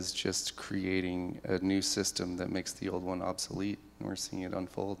model is just creating a new system that makes the old one obsolete, and we're seeing it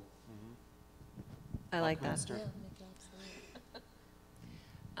unfold. I like that.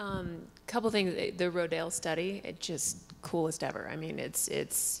 Couple things. The Rodale study, it's just coolest ever. I mean,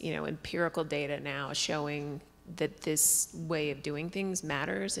 it's you know, empirical data now showing that this way of doing things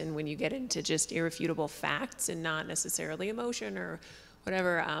matters, and when you get into just irrefutable facts and not necessarily emotion or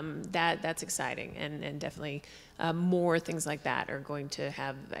whatever, that's exciting, and definitely more things like that are going to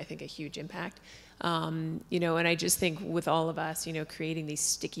have, I think, a huge impact. You know, and I just think with all of us, you know, creating these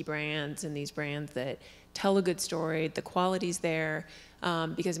sticky brands and these brands that tell a good story, the quality's there,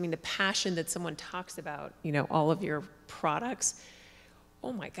 because I mean, the passion that someone talks about, you know, all of your products,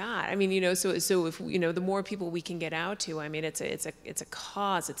 oh my God. I mean, you know, so if, you know, the more people we can get out to, I mean, it's a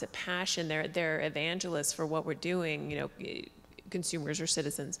cause, it's a passion. They're evangelists for what we're doing, you know, consumers or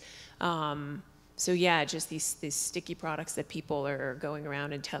citizens. So yeah, just these sticky products that people are going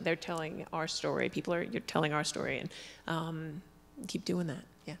around and they're telling our story. You're telling our story, and keep doing that.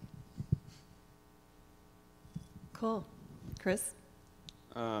 Yeah. Cool. Chris?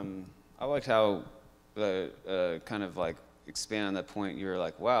 I liked how kind of like expand on that point. You were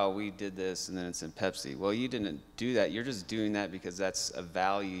like, wow, we did this, and then it's in Pepsi. Well, you didn't do that. You're just doing that because that's a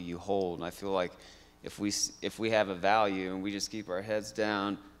value you hold. And I feel like if we have a value and we just keep our heads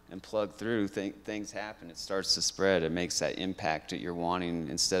down and plug through, things happen. It starts to spread. It makes that impact that you're wanting,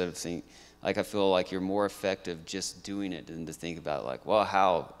 instead of like, I feel like you're more effective just doing it than to think about like, well,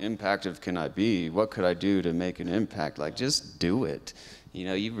 how impactful can I be? What could I do to make an impact? Like, just do it. You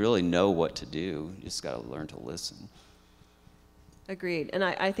know, you really know what to do. You just got to learn to listen. Agreed. And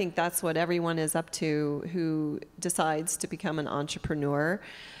I think that's what everyone is up to who decides to become an entrepreneur.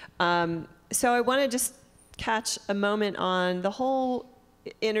 So I want to just catch a moment on the whole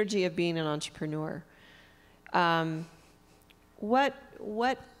energy of being an entrepreneur. What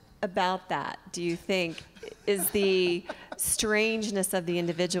about that do you think is the strangeness of the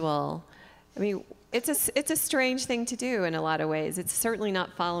individual? I mean, it's a strange thing to do in a lot of ways. It's certainly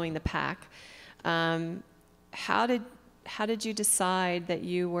not following the pack. How did you decide that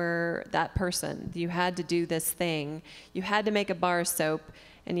you were that person? You had to do this thing. You had to make a bar of soap,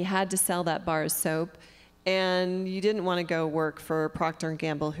 and you had to sell that bar of soap, and you didn't want to go work for Procter &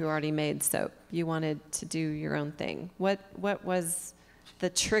 Gamble, who already made soap. You wanted to do your own thing. What was the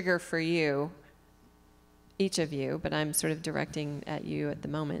trigger for you, each of you, but I'm sort of directing at you at the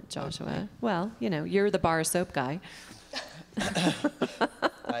moment, Joshua. Well, you know, you're the bar of soap guy.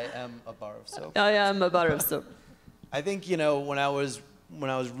 I am a bar of soap. I am a bar of soap. I think, you know, when I was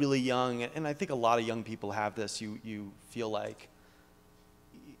really young, and I think a lot of young people have this, you feel like,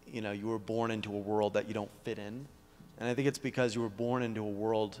 you know, you were born into a world that you don't fit in. And I think it's because you were born into a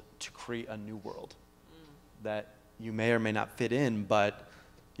world to create a new world that you may or may not fit in, but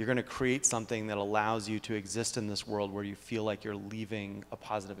you're going to create something that allows you to exist in this world where you feel like you're leaving a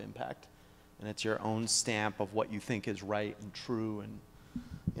positive impact. And it's your own stamp of what you think is right and true, and,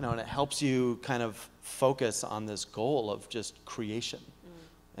 you know, and it helps you kind of focus on this goal of just creation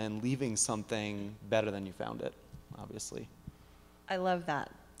and leaving something better than you found it, obviously. I love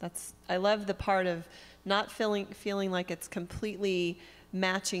that. I love the part of not feeling like it's completely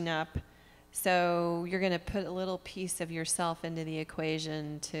matching up. So you're going to put a little piece of yourself into the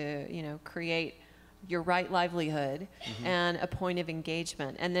equation to, you know, create your right livelihood and a point of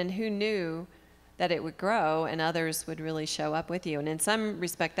engagement. And then who knew that it would grow and others would really show up with you? And in some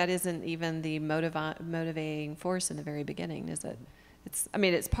respect, that isn't even the motivating force in the very beginning, is it?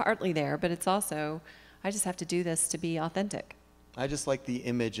 It's partly there, but it's also, I just have to do this to be authentic. I just like the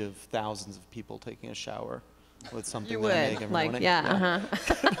image of thousands of people taking a shower with something You that I would, make every like, morning. yeah,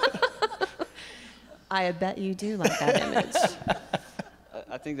 I bet you do like that image.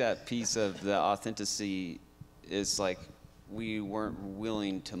 I think that piece of the authenticity is like we weren't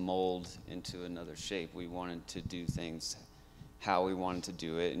willing to mold into another shape. We wanted to do things how we wanted to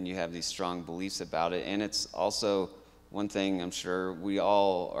do it, and you have these strong beliefs about it. And it's also one thing I'm sure we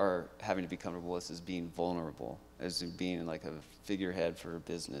all are having to be comfortable with, is being vulnerable, as being like a figurehead for a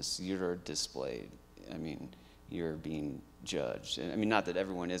business. You're displayed. I mean, you're being judged. And I mean, not that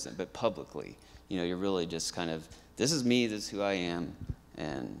everyone isn't, but publicly, you know, you're really just kind of, this is me, this is who I am,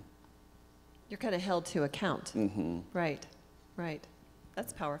 and you're kind of held to account. mm-hmm. Right, right.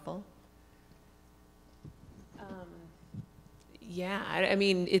 That's powerful. Yeah, I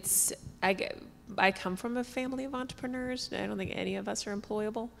mean, I come from a family of entrepreneurs. I don't think any of us are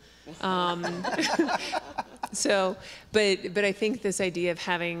employable. So, but I think this idea of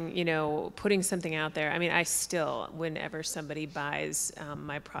having, you know, putting something out there. I mean, I still, whenever somebody buys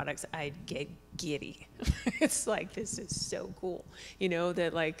my products, I get giddy. It's like, this is so cool, you know,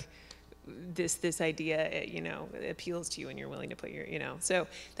 that like this idea, you know, appeals to you and you're willing to put your, you know, so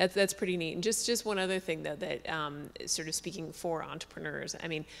that's pretty neat. And just one other thing though, that sort of speaking for entrepreneurs, I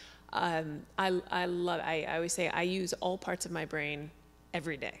mean, I always say I use all parts of my brain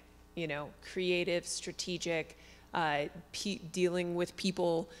every day, you know, creative, strategic, dealing with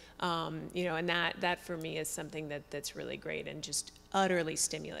people, you know, and that for me is something that's really great and just utterly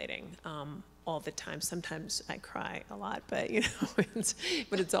stimulating. All the time. Sometimes I cry a lot, but you know,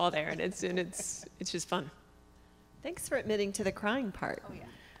 but it's all there, and it's just fun. Thanks for admitting to the crying part. Oh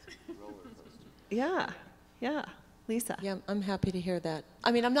yeah. Yeah, yeah. Lisa. Yeah, I'm happy to hear that.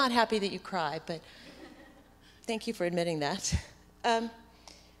 I mean, I'm not happy that you cry, but thank you for admitting that.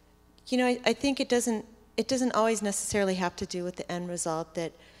 You know, I think it doesn't always necessarily have to do with the end result.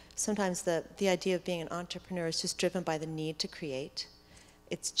 That sometimes the idea of being an entrepreneur is just driven by the need to create.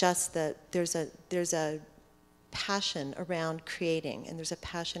 It's just that there's a passion around creating, and there's a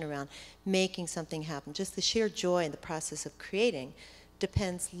passion around making something happen. Just the sheer joy in the process of creating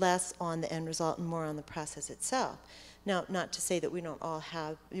depends less on the end result and more on the process itself. Now, not to say that we don't all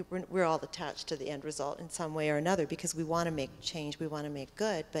have, we're all attached to the end result in some way or another, because we want to make change, we want to make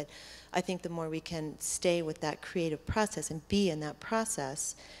good, but I think the more we can stay with that creative process and be in that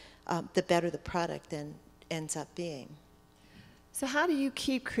process, the better the product then ends up being. So how do you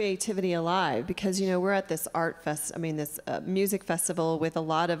keep creativity alive? Because, you know, we're at this this music festival with a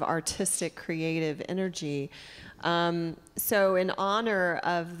lot of artistic, creative energy. So in honor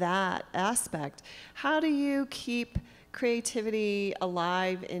of that aspect, how do you keep creativity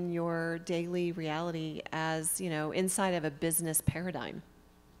alive in your daily reality as, you know, inside of a business paradigm?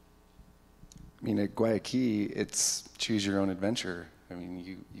 I mean, at Guayaki, it's choose your own adventure. I mean,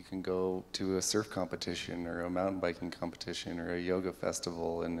 you can go to a surf competition or a mountain biking competition or a yoga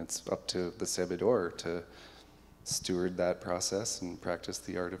festival, and it's up to the Cebador to steward that process and practice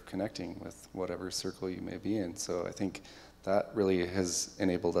the art of connecting with whatever circle you may be in. So I think that really has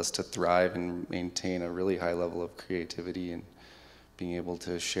enabled us to thrive and maintain a really high level of creativity and being able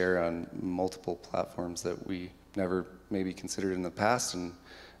to share on multiple platforms that we never maybe considered in the past. And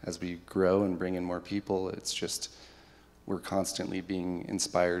as we grow and bring in more people, it's just, we're constantly being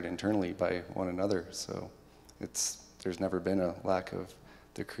inspired internally by one another. So there's never been a lack of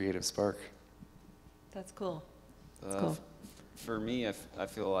the creative spark. That's cool. That's cool. For me, I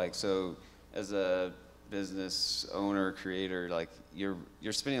feel like, so as a business owner, creator, like you're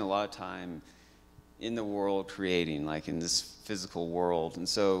spending a lot of time in the world creating, like in this physical world. And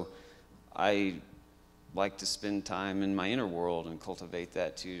so I like to spend time in my inner world and cultivate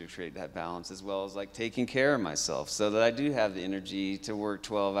that too, to create that balance, as well as like taking care of myself so that I do have the energy to work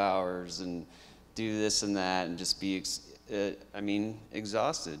 12 hours and do this and that and just be,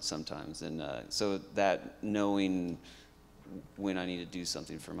 exhausted sometimes. And so that knowing when I need to do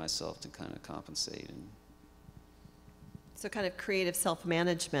something for myself to kind of compensate. And so kind of creative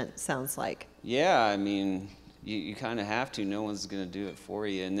self-management sounds like. Yeah, I mean, you kind of have to. No one's going to do it for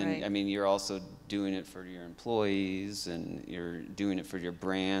you. And then, right. I mean, you're also doing it for your employees and you're doing it for your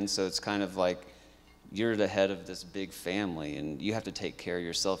brand. So it's kind of like you're the head of this big family and you have to take care of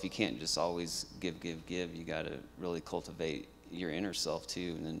yourself. You can't just always give. You got to really cultivate your inner self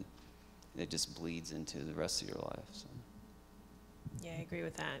too. And then it just bleeds into the rest of your life. So. Yeah, I agree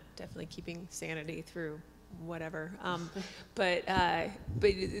with that. Definitely keeping sanity through whatever. But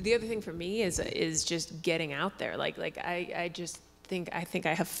the other thing for me is just getting out there. Like I think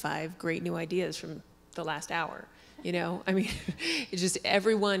I have 5 great new ideas from the last hour. You know, I mean, it's just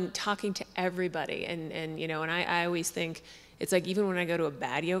everyone talking to everybody, and you know, and I always think it's like even when I go to a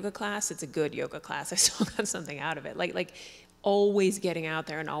bad yoga class, it's a good yoga class. I still got something out of it. Like always getting out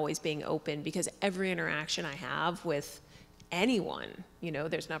there and always being open, because every interaction I have with anyone, you know,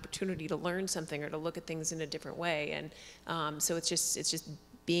 there's an opportunity to learn something or to look at things in a different way. And so it's just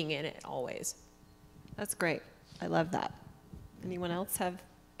being in it always. That's great. I love that. Anyone else have,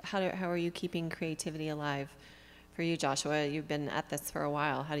 how are you keeping creativity alive? For you, Joshua, you've been at this for a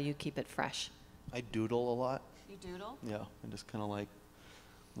while. How do you keep it fresh? I doodle a lot. You doodle? Yeah, I just kind of like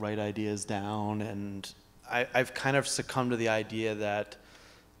write ideas down, and I've kind of succumbed to the idea that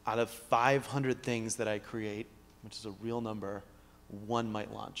out of 500 things that I create, which is a real number, one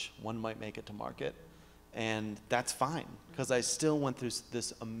might launch, one might make it to market. And that's fine, because I still went through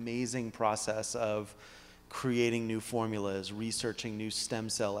this amazing process of creating new formulas, researching new stem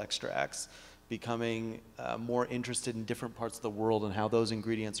cell extracts, becoming more interested in different parts of the world and how those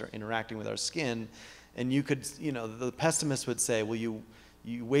ingredients are interacting with our skin. And you could, you know, the pessimist would say, well, you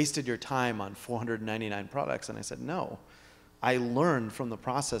wasted your time on 499 products. And I said, no, I learned from the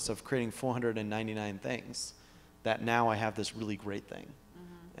process of creating 499 things that now I have this really great thing.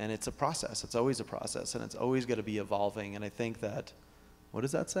 And it's a process. It's always a process, and it's always going to be evolving. And I think that, what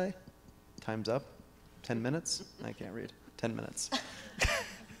does that say? Time's up? 10 minutes? I can't read. 10 minutes.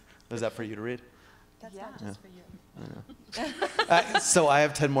 Was that for you to read? That's not just for you. So I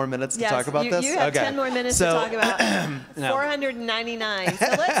have 10 more minutes to talk about this? You have okay. 10 more minutes to talk about 499. So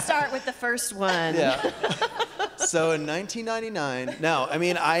let's start with the first one. Yeah. So in 1999, no, I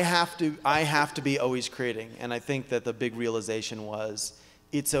mean, I have to be always creating. And I think that the big realization was,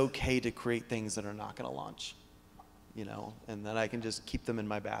 it's okay to create things that are not going to launch, you know, and then I can just keep them in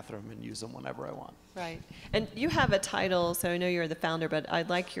my bathroom and use them whenever I want. Right. And you have a title, so I know you're the founder, but I'd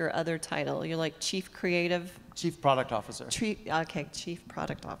like your other title. You're like Chief Creative? Chief Product Officer. Okay, Chief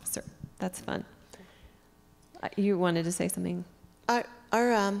Product Officer. That's fun. You wanted to say something?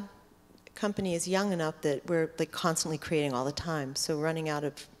 Our company is young enough that we're like constantly creating all the time, so running out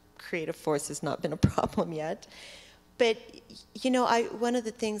of creative force has not been a problem yet. But you know, one of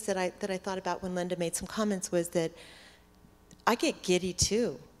the things that I thought about when Linda made some comments was that I get giddy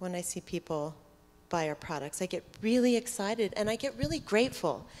too when I see people buy our products. I get really excited and I get really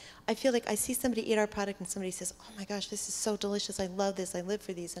grateful. I feel like I see somebody eat our product and somebody says, "Oh my gosh, this is so delicious! I love this! I live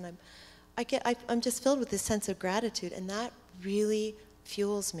for these!" And I'm just filled with this sense of gratitude, and that really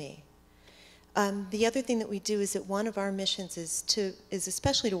fuels me. The other thing that we do is that one of our missions is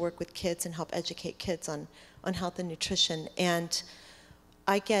especially to work with kids and help educate kids on health and nutrition. And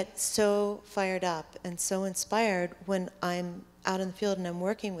I get so fired up and so inspired when I'm out in the field and I'm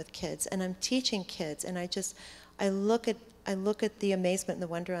working with kids and I'm teaching kids, and I look at the amazement and the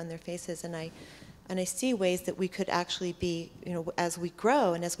wonder on their faces, and I see ways that we could actually be, you know, as we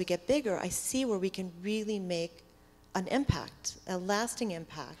grow and as we get bigger, I see where we can really make an impact, a lasting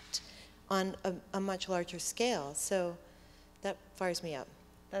impact on a much larger scale. So that fires me up.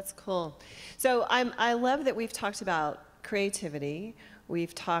 That's cool. So I love that we've talked about creativity.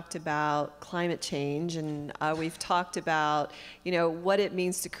 We've talked about climate change, and we've talked about, you know, what it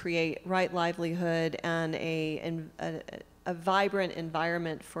means to create right livelihood and a vibrant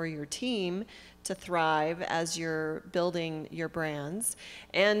environment for your team to thrive as you're building your brands,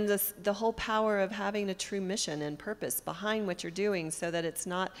 and the whole power of having a true mission and purpose behind what you're doing, so that it's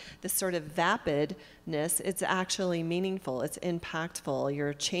not this sort of vapidness, it's actually meaningful, it's impactful.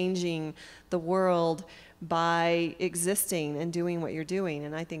 You're changing the world by existing and doing what you're doing.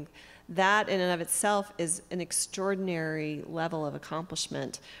 And I think that in and of itself is an extraordinary level of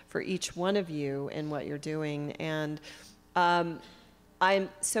accomplishment for each one of you in what you're doing. And I'm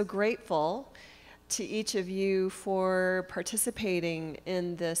so grateful to each of you for participating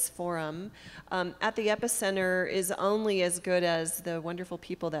in this forum. At the Epicenter is only as good as the wonderful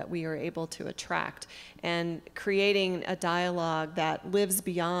people that we are able to attract, and creating a dialogue that lives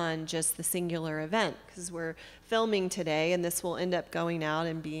beyond just the singular event, because we're filming today and this will end up going out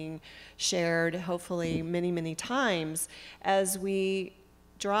and being shared hopefully many, many times as we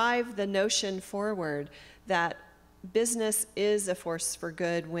drive the notion forward that business is a force for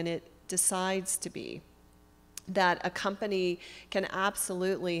good when it decides to be, that a company can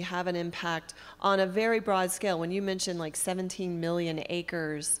absolutely have an impact on a very broad scale. When you mentioned like 17 million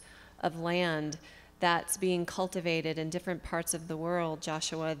acres of land that's being cultivated in different parts of the world,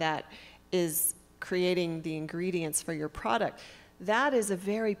 Joshua, that is creating the ingredients for your product, that is a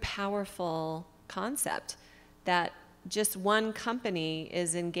very powerful concept, that just one company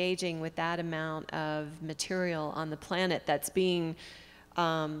is engaging with that amount of material on the planet that's being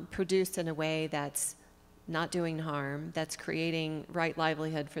produced in a way that's not doing harm, that's creating right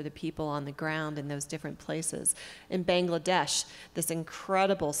livelihood for the people on the ground in those different places. In Bangladesh, this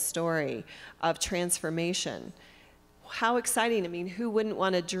incredible story of transformation. how exciting. I mean, who wouldn't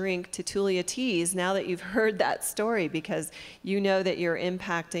want to drink Teatulia teas now that you've heard that story, because you know that you're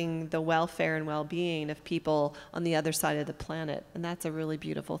impacting the welfare and well-being of people on the other side of the planet, and that's a really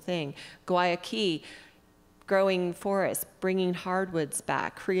beautiful thing. Guayaki, growing forests, bringing hardwoods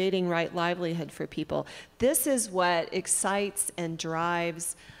back, creating right livelihood for people. This is what excites and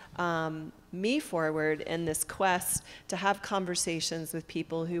drives me forward in this quest to have conversations with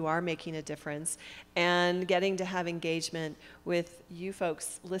people who are making a difference, and getting to have engagement with you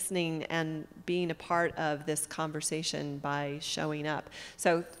folks listening and being a part of this conversation by showing up.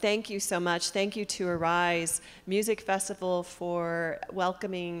 So thank you so much. Thank you to Arise Music Festival for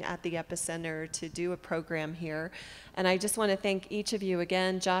welcoming at the Epicenter to do a program here. And I just want to thank each of you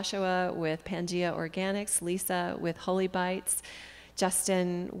again, Joshua with Pangea Organics, Lisa with Holy Bites,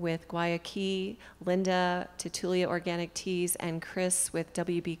 Justin with Guayaki, Linda, Teatulia Organic Teas, and Chris with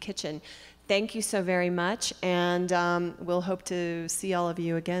WB Kitchen. Thank you so very much, and we'll hope to see all of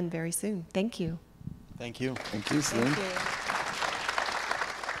you again very soon. Thank you. Thank you. Thank you, Celine. Thank you.